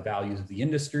talk about the values of the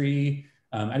industry.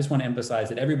 I just want to emphasize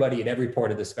that everybody at every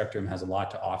part of the spectrum has a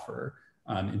lot to offer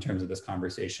in terms of this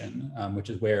conversation, which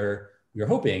is where we're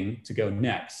hoping to go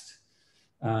next.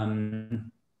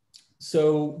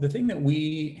 So the thing that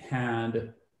we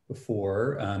had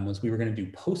before was we were going to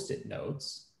do Post-it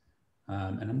notes.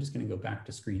 And I'm just going to go back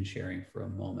to screen sharing for a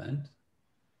moment.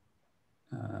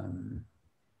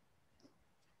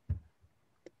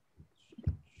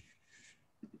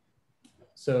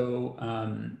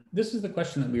 This is the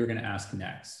question that we were going to ask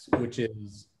next, which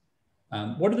is,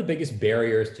 what are the biggest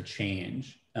barriers to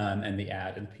change in the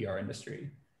ad and PR industry?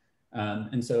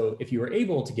 And so if you were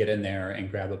able to get in there and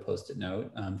grab a Post-it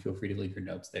note, feel free to leave your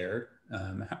notes there.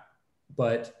 I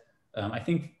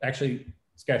think actually,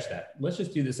 scratch that. Let's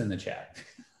just do this in the chat.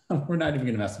 We're not even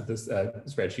going to mess with this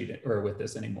spreadsheet or with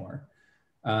this anymore.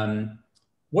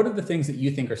 What are the things that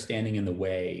you think are standing in the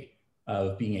way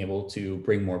of being able to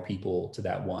bring more people to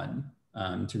that one,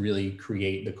 to really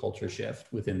create the culture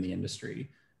shift within the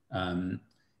industry? And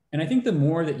I think the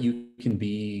more that you can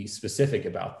be specific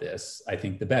about this, I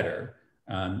think the better.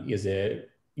 Is it,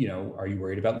 are you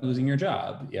worried about losing your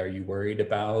job? Are you worried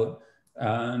about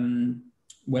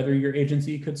whether your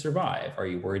agency could survive? Are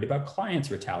you worried about clients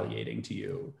retaliating to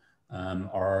you?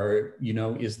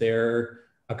 Is there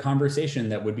a conversation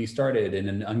that would be started in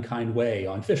an unkind way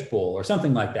on Fishbowl or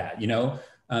something like that?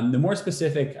 The more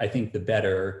specific, I think, the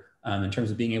better in terms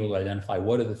of being able to identify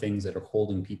what are the things that are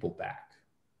holding people back.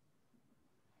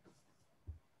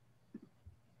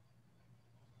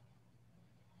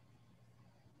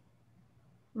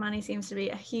 Money seems to be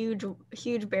a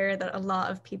huge barrier that a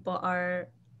lot of people are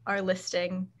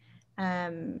listing.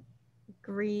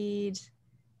 Greed,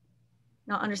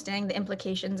 not understanding the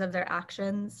implications of their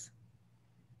actions.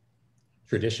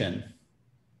 Tradition.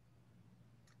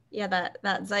 Yeah,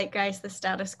 that zeitgeist, the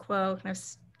status quo, kind of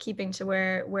keeping to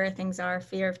where things are,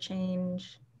 fear of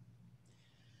change.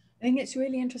 I think it's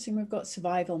really interesting. We've got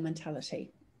survival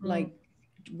mentality. Like,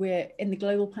 we're in the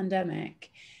global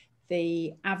pandemic,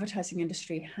 the advertising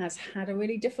industry has had a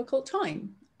really difficult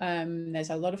time. There's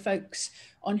a lot of folks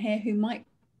on here who might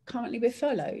currently be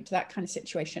furloughed, that kind of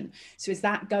situation. So is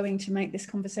that going to make this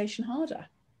conversation harder?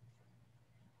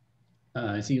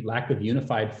 I see lack of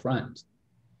unified front.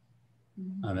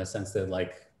 In a sense that,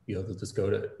 like, they'll just go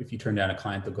to, if you turn down a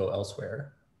client, they'll go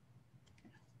elsewhere.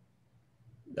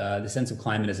 The sense of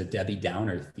climate as a Debbie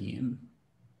Downer theme.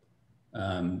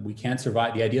 We can't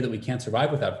survive, the idea that we can't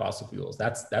survive without fossil fuels,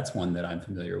 that's one that I'm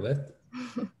familiar with.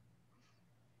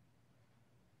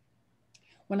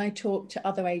 When I talk to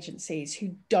other agencies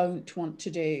who don't want to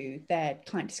do their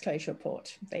client disclosure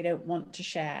report, they don't want to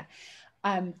share,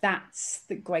 that's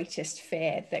the greatest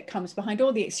fear that comes behind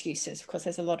all the excuses. Of course,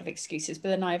 there's a lot of excuses, but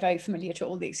then I'm very familiar to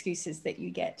all the excuses that you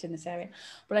get in this area.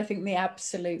 But I think the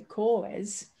absolute core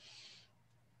is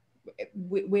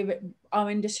our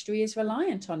industry is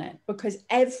reliant on it, because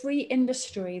every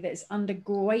industry that is under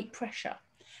great pressure,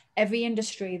 every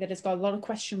industry that has got a lot of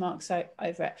question marks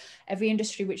over it, every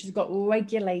industry which has got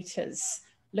regulators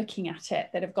looking at it,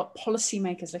 that have got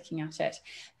policymakers looking at it,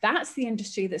 that's the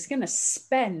industry that's going to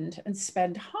spend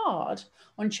hard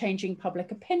on changing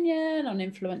public opinion, on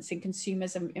influencing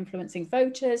consumers and influencing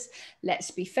voters.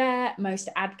 Let's be fair, most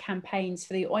ad campaigns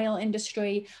for the oil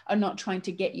industry are not trying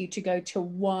to get you to go to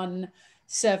one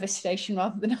service station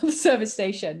rather than another service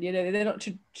station. They're not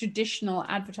traditional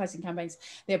advertising campaigns.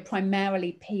 They're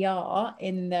primarily PR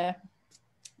in the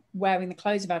wearing the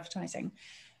clothes of advertising.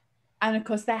 And of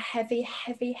course, they're heavy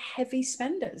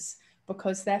spenders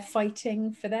because they're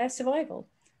fighting for their survival.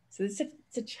 So it's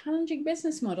a challenging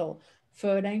business model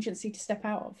for an agency to step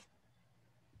out of.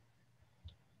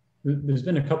 There's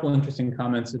been a couple interesting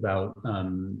comments about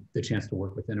the chance to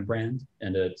work within a brand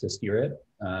and to steer it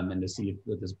and to see if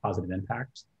there's a positive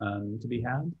impact to be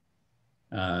had.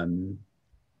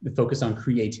 The focus on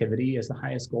creativity as the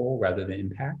highest goal rather than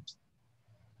impact.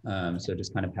 So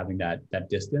just kind of having that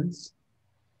distance.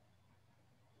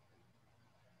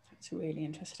 It's really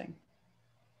interesting.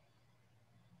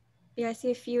 Yeah, I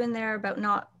see a few in there about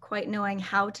not quite knowing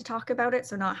how to talk about it.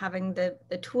 So not having the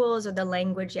tools or the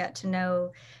language yet to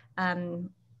know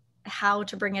how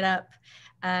to bring it up.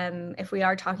 If we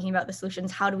are talking about the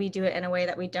solutions, how do we do it in a way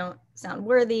that we don't sound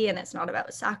worthy and it's not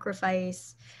about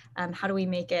sacrifice? How do we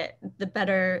make it the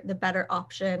better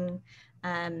option?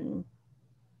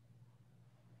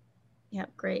 Yeah,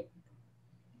 great.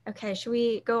 Okay, should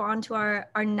we go on to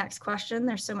our next question?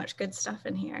 There's so much good stuff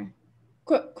in here.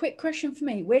 Quick question for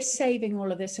me. We're saving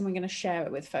all of this and we're going to share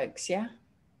it with folks, yeah?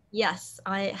 Yes,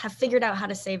 I have figured out how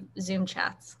to save Zoom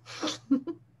chats.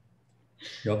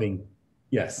 You're being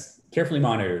Yes, carefully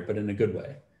monitored, but in a good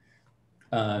way.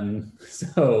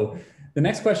 So the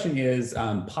next question is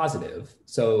positive.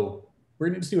 So we're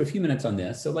going to just do a few minutes on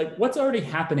this. So like, what's already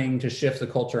happening to shift the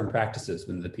culture and practices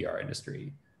within the PR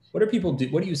industry? What are people do?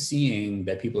 What are you seeing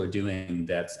that people are doing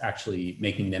that's actually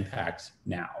making an impact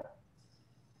now?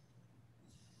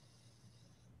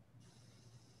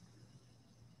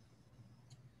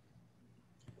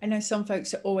 I know some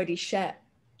folks are already shared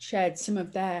some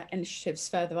of their initiatives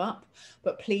further up,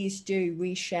 but please do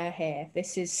reshare here.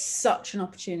 This is such an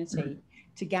opportunity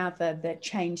to gather the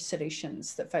change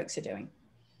solutions that folks are doing.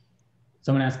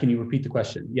 Someone asked, can you repeat the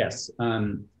question? Yes.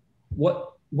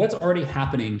 What's already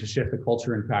happening to shift the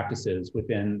culture and practices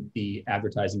within the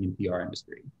advertising and PR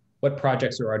industry? What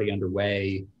projects are already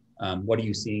underway? What are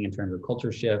you seeing in terms of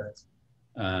culture shift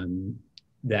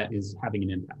that is having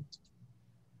an impact?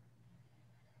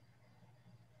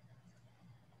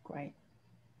 Great.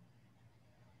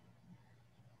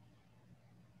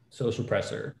 Social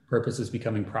pressure, purpose is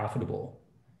becoming profitable.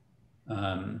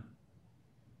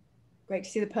 Great to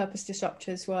see the purpose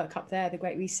disruptors work up there, the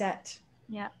Great Reset.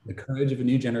 Yeah. The courage of a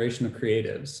new generation of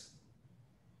creatives.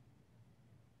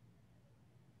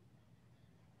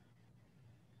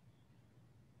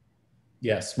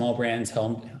 Yes, small brands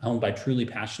helmed by truly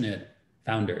passionate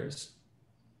founders.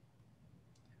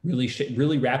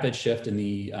 Really rapid shift in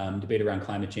the debate around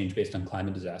climate change based on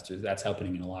climate disasters. That's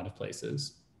happening in a lot of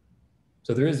places.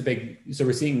 So there is a big, so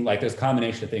we're seeing like there's a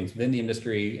combination of things within the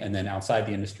industry and then outside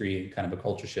the industry, kind of a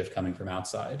culture shift coming from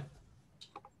outside.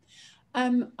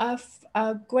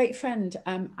 A great friend,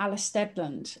 Alice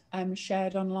Stedland,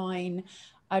 shared online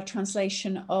a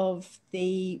translation of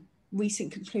the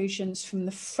recent conclusions from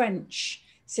the French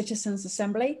Citizens'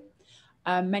 Assembly.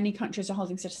 Many countries are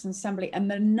holding Citizens' Assembly, and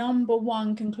the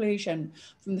 #1 conclusion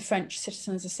from the French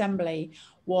Citizens' Assembly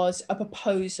was a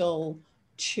proposal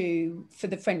for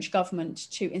the French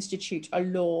government to institute a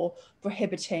law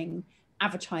prohibiting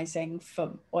advertising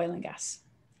for oil and gas.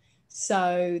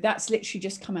 So that's literally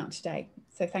just come out today.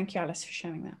 So thank you, Alice, for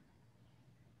sharing that.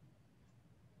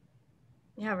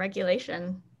 Yeah,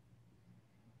 regulation.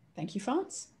 Thank you,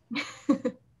 France.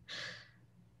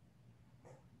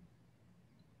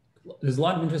 There's a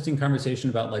lot of interesting conversation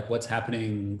about like what's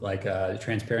happening, like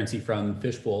transparency from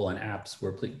Fishbowl and apps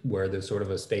where there's sort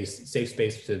of a safe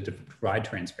space to provide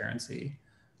transparency.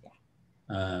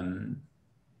 Yeah.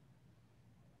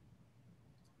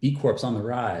 B Corp's on the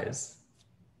rise.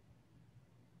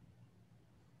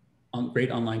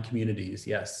 Great online communities,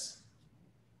 yes.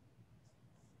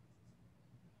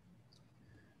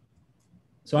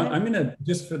 So I'm going to,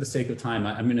 just for the sake of time,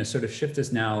 I'm going to sort of shift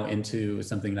this now into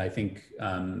something that I think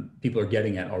people are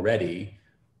getting at already,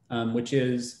 which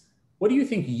is, what do you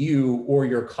think you or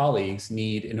your colleagues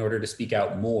need in order to speak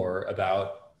out more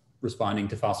about responding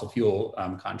to fossil fuel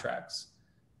contracts?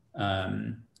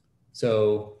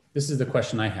 So this is the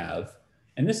question I have.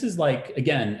 And this is like,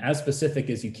 again, as specific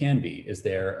as you can be. Is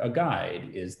there a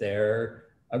guide? Is there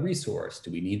a resource?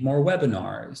 Do we need more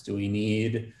webinars? Do we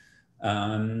need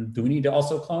to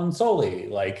also clone solely?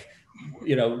 Like,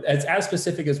 you know, as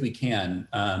specific as we can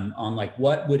on like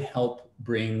what would help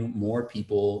bring more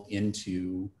people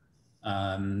into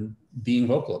being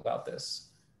vocal about this.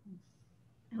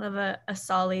 I love a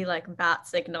solly like bat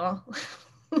signal.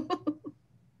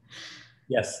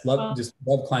 Yes, love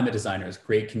climate designers,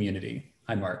 great community.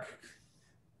 Hi, Mark.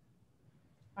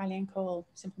 Riley and Cole,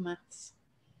 simple maths.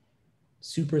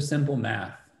 Super simple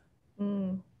math.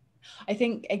 I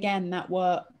think, again, that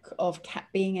work of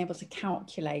being able to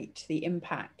calculate the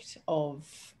impact of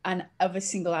a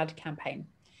single ad campaign.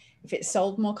 If it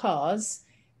sold more cars,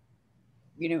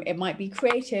 you know, it might be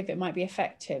creative, it might be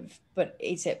effective, but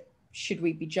should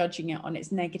we be judging it on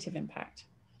its negative impact?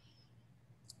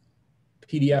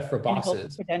 PDF for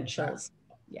bosses. Credentials.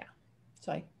 Yeah.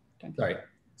 Sorry.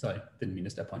 Didn't mean to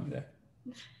step on you there.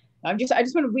 I just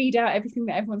want to read out everything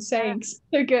that everyone's saying. It's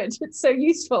so good. It's so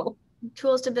useful.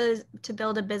 Tools to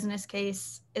build a business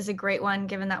case is a great one,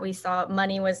 given that we saw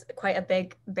money was quite a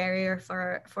big barrier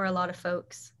for a lot of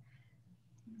folks.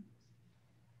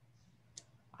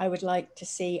 I would like to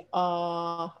see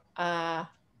our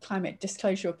climate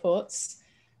disclosure reports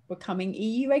becoming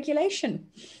EU regulation.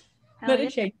 Not a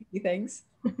change things.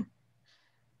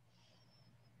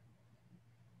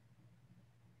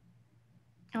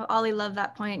 Oh, Ollie, love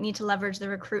that point. Need to leverage the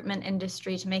recruitment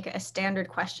industry to make it a standard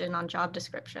question on job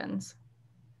descriptions.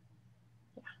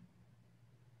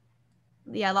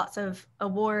 Yeah, lots of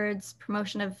awards,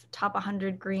 promotion of top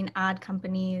 100 green ad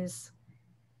companies.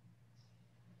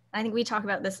 I think we talk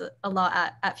about this a lot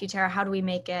at Futerra. How do we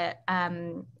make it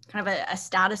kind of a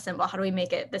status symbol? How do we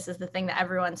make it, this is the thing that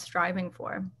everyone's striving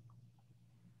for?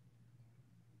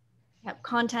 Yep,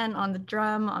 content on the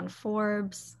drum, on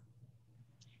Forbes.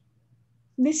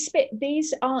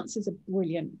 These answers are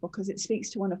brilliant because it speaks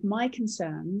to one of my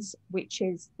concerns, which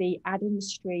is the ad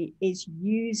industry is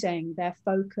using their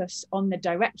focus on the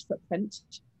direct footprint.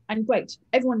 And great,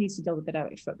 everyone needs to deal with the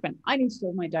direct footprint. I need to deal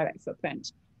with my direct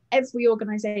footprint. Every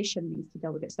organization needs to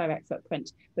deal with its direct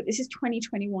footprint. But this is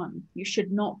 2021. You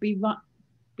should not be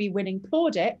winning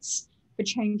plaudits for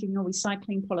changing your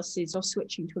recycling policies or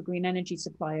switching to a green energy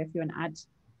supplier if you're an ad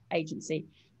agency.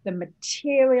 The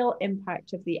material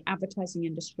impact of the advertising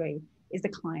industry is the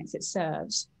clients it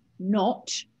serves,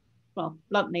 not, well,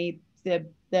 bluntly, the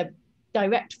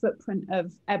direct footprint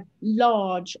of a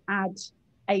large ad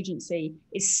agency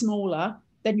is smaller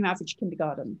than your average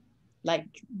kindergarten. Like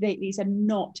these are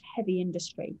not heavy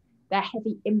industry, they're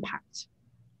heavy impact,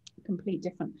 complete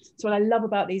different. So what I love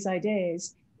about these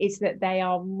ideas is that they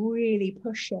are really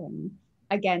pushing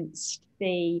against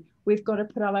we've got to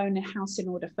put our own house in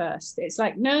order first. It's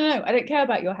like, no, I don't care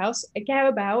about your house. I care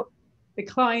about the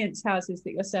clients' houses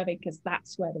that you're serving, because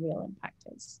that's where the real impact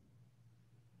is.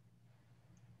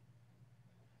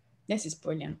 This is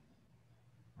brilliant.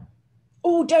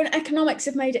 Oh, donut economics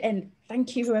have made it in.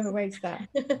 Thank you, whoever raised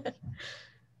that.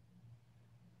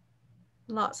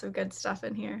 Lots of good stuff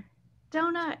in here.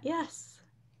 Donut, yes.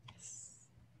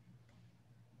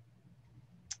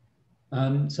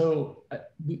 So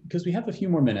because we have a few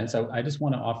more minutes, I just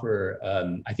want to offer,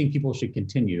 I think people should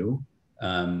continue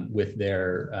with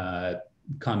their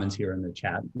comments here in the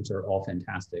chat, which are all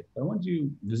fantastic. I want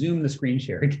you to zoom the screen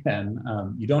share again.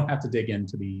 You don't have to dig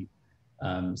into the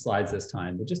slides this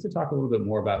time, but just to talk a little bit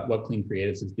more about what Clean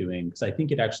Creatives is doing, because I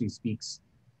think it actually speaks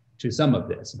to some of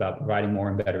this about providing more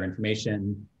and better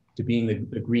information, to being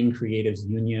the Green Creatives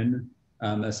Union,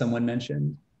 as someone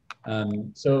mentioned.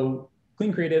 So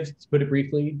Clean Creatives, to put it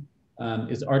briefly,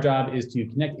 our job is to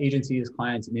connect agencies,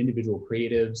 clients, and individual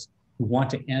creatives who want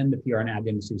to end the PR and ad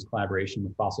industry's collaboration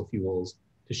with fossil fuels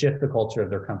to shift the culture of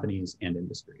their companies and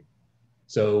industry.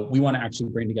 So we want to actually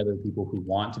bring together the people who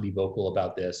want to be vocal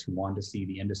about this, who want to see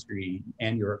the industry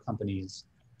and your companies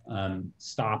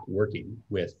stop working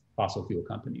with fossil fuel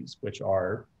companies, which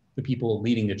are the people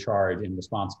leading the charge and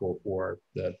responsible for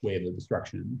the wave of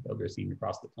destruction that we're seeing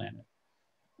across the planet.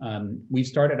 We've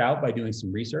started out by doing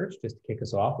some research just to kick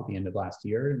us off at the end of last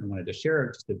year, and I wanted to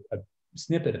share just a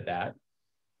snippet of that.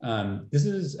 This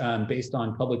is based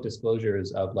on public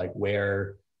disclosures of like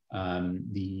where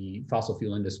the fossil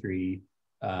fuel industry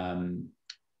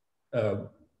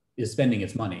is spending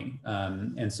its money.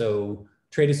 And so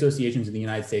trade associations in the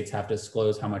United States have to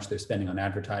disclose how much they're spending on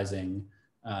advertising.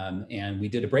 And we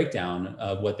did a breakdown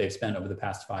of what they've spent over the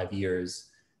past 5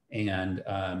 years. And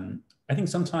I think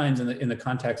sometimes in the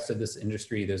context of this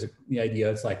industry, there's the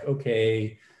idea it's like,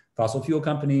 okay, fossil fuel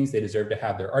companies, they deserve to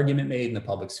have their argument made in the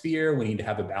public sphere. We need to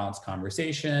have a balanced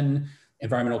conversation.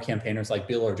 Environmental campaigners like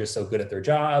Bill are just so good at their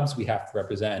jobs. We have to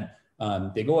represent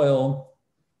big oil.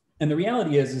 And the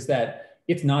reality is that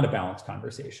it's not a balanced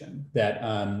conversation, that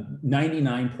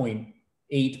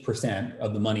 99.8%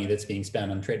 of the money that's being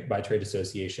spent on by trade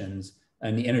associations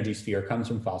and the energy sphere comes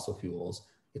from fossil fuels.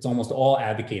 It's almost all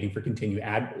advocating for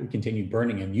continued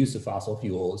burning and use of fossil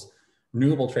fuels.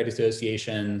 Renewable trade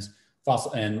associations,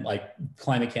 fossil and like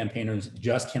climate campaigners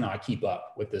just cannot keep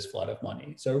up with this flood of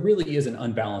money. So it really is an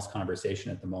unbalanced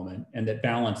conversation at the moment, and that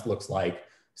balance looks like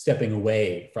stepping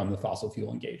away from the fossil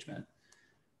fuel engagement.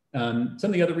 Some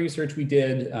of the other research we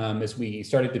did is we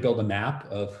started to build a map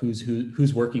of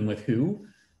who's working with who,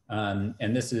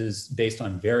 and this is based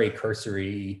on very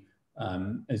cursory.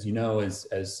 As you know, as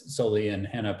Soli and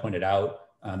Hannah pointed out,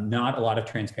 not a lot of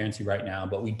transparency right now,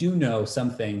 but we do know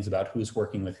some things about who's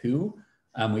working with who.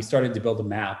 We started to build a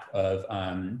map of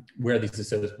where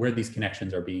these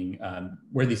connections are being,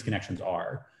 where these connections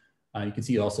are. You can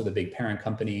see also the big parent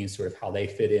companies, sort of how they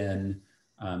fit in,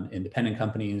 independent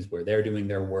companies, where they're doing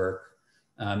their work.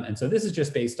 And so this is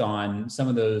just based on some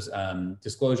of those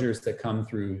disclosures that come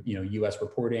through, US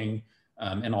reporting.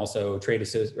 And also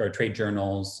trade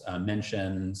journals,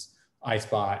 mentions,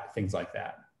 iSpot, things like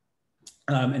that.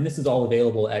 And this is all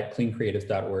available at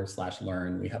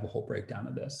cleancreatives.org/learn. We have a whole breakdown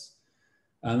of this.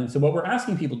 And so what we're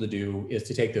asking people to do is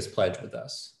to take this pledge with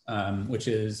us, which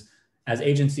is, as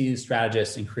agencies,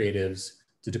 strategists, and creatives,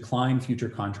 to decline future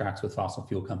contracts with fossil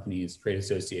fuel companies, trade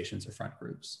associations, or front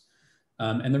groups.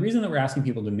 And the reason that we're asking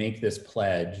people to make this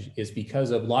pledge is because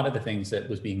of a lot of the things that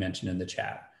was being mentioned in the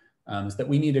chat. Is that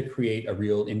we need to create a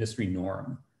real industry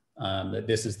norm, that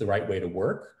this is the right way to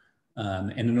work.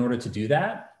 And in order to do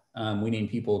that, we need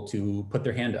people to put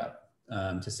their hand up,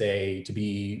 to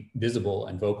be visible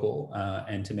and vocal,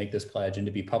 and to make this pledge and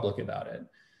to be public about it.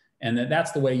 And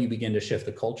that's the way you begin to shift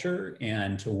the culture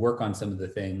and to work on some of the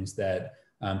things that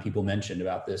people mentioned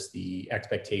about this, the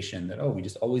expectation that, oh, we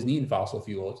just always need fossil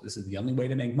fuels. This is the only way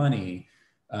to make money.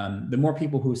 The more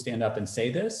people who stand up and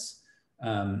say this,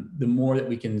 the more that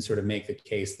we can sort of make the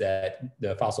case that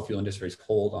the fossil fuel industry's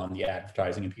hold on the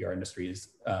advertising and PR industries,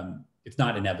 it's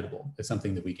not inevitable. It's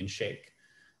something that we can shake.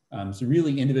 So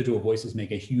really individual voices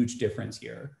make a huge difference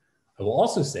here. I will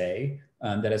also say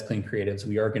that as Clean Creatives,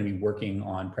 we are going to be working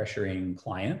on pressuring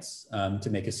clients to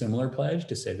make a similar pledge,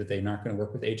 to say that they're not going to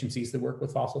work with agencies that work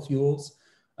with fossil fuels,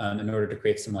 in order to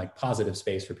create some like positive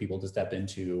space for people to step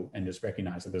into and just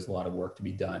recognize that there's a lot of work to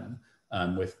be done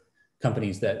with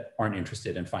companies that aren't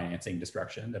interested in financing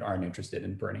destruction, that aren't interested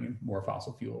in burning more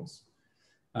fossil fuels.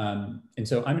 And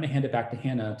so I'm going to hand it back to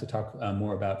Hannah to talk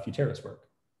more about Futerra's work.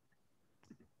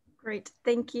 Great,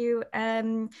 thank you.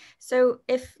 So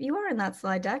if you are in that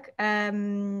slide deck,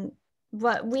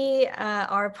 what we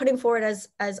are putting forward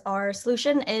as our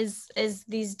solution is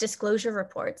these disclosure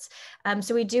reports.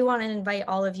 So we do want to invite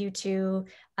all of you to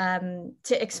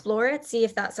explore it, see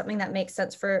if that's something that makes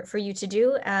sense for you to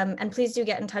do. And please do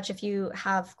get in touch if you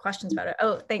have questions about it.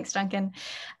 Oh, thanks, Duncan.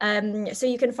 So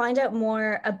you can find out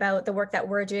more about the work that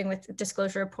we're doing with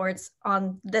disclosure reports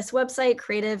on this website,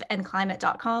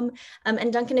 creativeandclimate.com.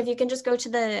 And Duncan, if you can just go to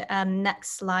the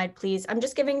next slide, please. I'm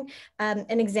just giving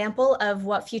an example of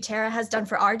what Futerra has done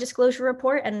for our disclosure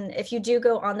report. And if you do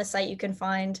go on the site, you can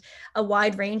find a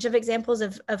wide range of examples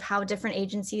of how different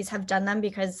agencies have done them,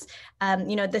 because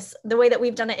you know, the way that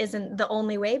we've done it isn't the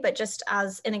only way, but just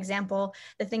as an example,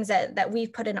 the things that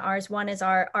we've put in ours, one is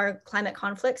our climate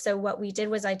conflict. So what we did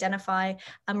was identify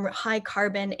high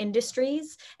carbon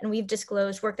industries, and we've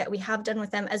disclosed work that we have done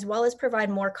with them, as well as provide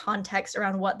more context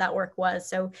around what that work was.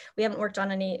 So we haven't worked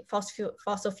on any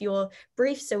fossil fuel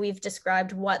briefs, so we've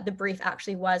described what the brief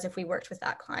actually was if we worked with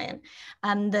that client.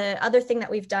 The other thing that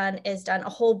we've done is done a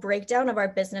whole breakdown of our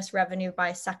business revenue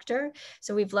by sector.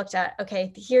 So we've looked at,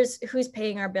 okay, here's who's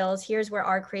paying our bills, here's where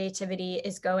our creativity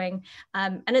is going.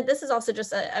 And this is also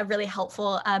just a really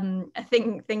helpful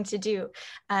thing to do.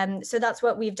 So that's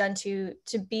what we've done to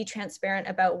be transparent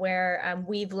about where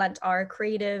we've lent our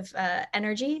creative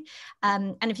energy.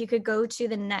 And if you could go to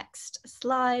the next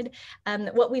slide,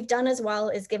 what we've done as well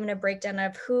is given a breakdown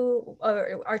of who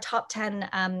are our top 10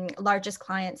 largest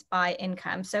clients by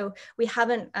income. So we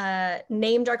haven't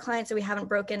named our clients, so we haven't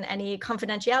broken any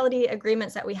confidentiality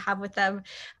agreements that we have with them,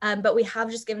 but we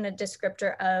have just given a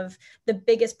descriptor of the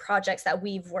biggest projects that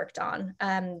we've worked on,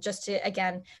 just to,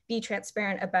 again, be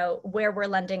transparent about where we're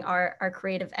lending our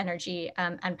creative energy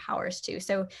and powers to.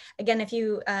 So again, if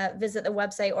you visit the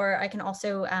website, or I can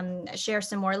also share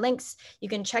some more links, you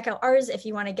can check out ours if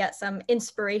you want to get some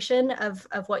inspiration of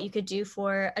what you could do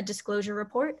for a disclosure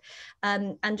report.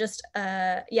 And just,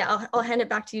 yeah, I'll hand it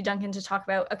back to you, Duncan, to talk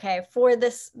about, okay, for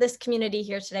this community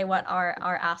here today, what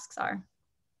our asks are.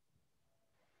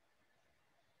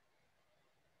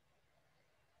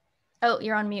 Oh,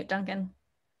 you're on mute, Duncan.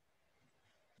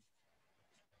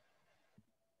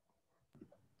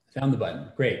 Found the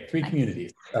button. Great. Three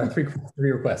communities, three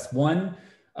requests. One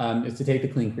is to take the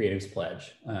Clean Creatives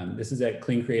Pledge. This is at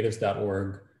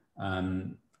cleancreatives.org,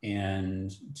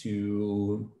 and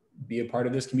to be a part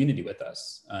of this community with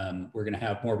us. We're going to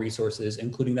have more resources,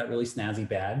 including that really snazzy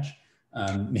badge,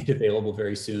 made available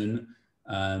very soon.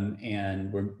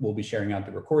 And we'll be sharing out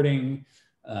the recording.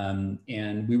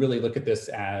 And we really look at this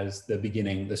as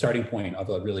the starting point of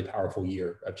a really powerful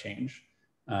year of change.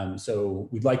 So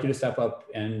we'd like you to step up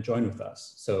and join with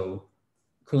us. So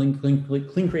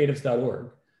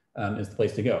cleancreatives.org is the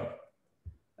place to go.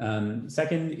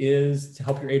 Second is to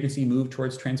help your agency move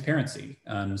towards transparency.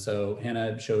 So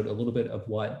Hannah showed a little bit of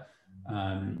what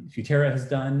Futerra has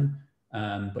done,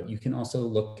 but you can also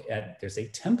look at, there's a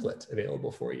template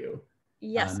available for you.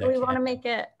 Yes, we want to make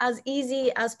it as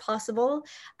easy as possible.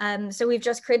 So we've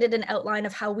just created an outline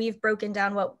of how we've broken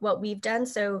down what we've done.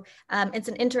 So it's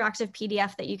an interactive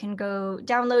PDF that you can go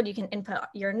download. You can input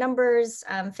your numbers,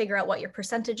 figure out what your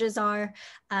percentages are,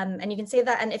 and you can save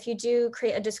that. And if you do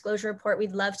create a disclosure report,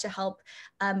 we'd love to help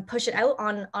push it out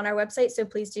on our website. So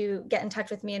please do get in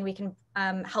touch with me, and we can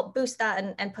help boost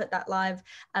that and put that live.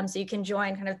 So you can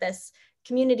join kind of this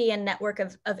community and network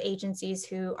of agencies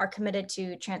who are committed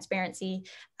to transparency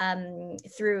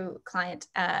through client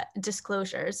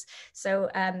disclosures. So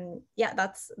yeah,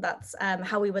 that's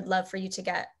how we would love for you to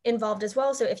get involved as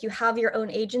well. So if you have your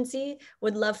own agency,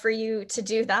 would love for you to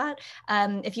do that.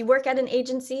 If you work at an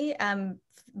agency,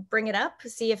 bring it up,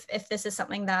 see if this is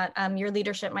something that your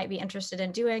leadership might be interested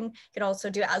in doing. You could also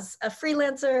do it as a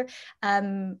freelancer.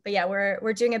 But yeah,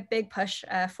 we're doing a big push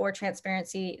for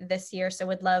transparency this year. So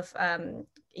would love,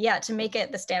 yeah, to make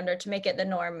it the standard, to make it the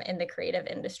norm in the creative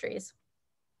industries.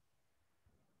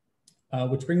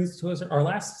 Which brings to us our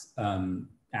last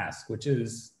ask, which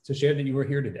is to share that you were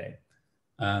here today.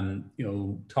 You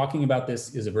know, talking about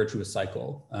this is a virtuous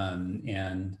cycle,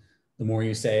 and the more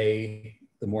you say,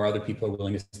 the more other people are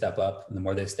willing to step up, and the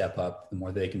more they step up, the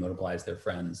more they can mobilize their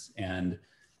friends. And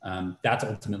that's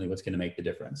ultimately what's going to make the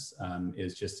difference,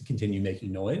 is just to continue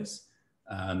making noise,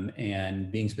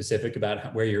 and being specific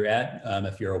about where you're at.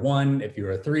 If you're a 1, if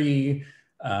you're a 3,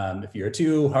 if you're a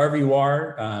 2, however you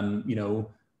are, you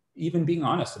know, even being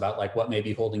honest about like what may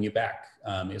be holding you back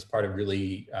is part of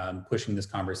really pushing this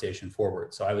conversation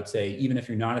forward. So I would say, even if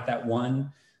you're not at that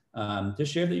 1,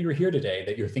 just share that you were here today,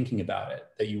 that you're thinking about it,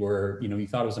 that you were, you know, you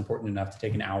thought it was important enough to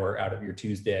take an hour out of your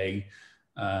Tuesday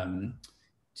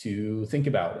to think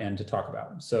about and to talk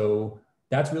about. So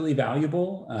that's really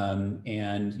valuable.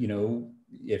 And, you know,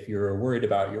 if you're worried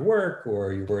about your work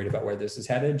or you're worried about where this is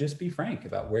headed, just be frank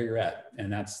about where you're at.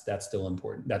 And that's still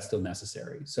important. That's still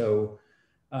necessary. So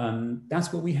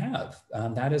that's what we have.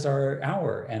 That is our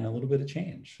hour and a little bit of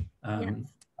change. Yes.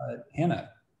 Hannah.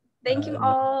 Thank you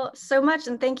all so much.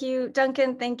 And thank you,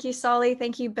 Duncan. Thank you, Solly.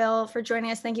 Thank you, Bill, for joining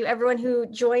us. Thank you, everyone who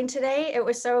joined today. It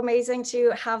was so amazing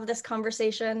to have this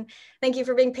conversation. Thank you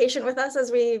for being patient with us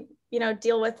as we, you know,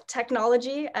 deal with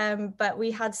technology. But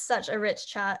we had such a rich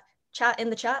chat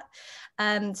in the chat.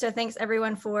 So thanks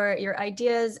everyone for your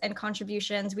ideas and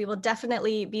contributions. We will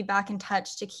definitely be back in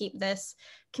touch to keep this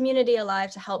community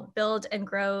alive, to help build and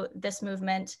grow this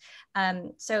movement.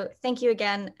 So thank you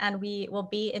again, and we will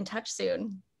be in touch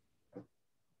soon.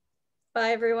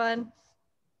 Bye, everyone.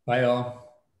 Bye, all.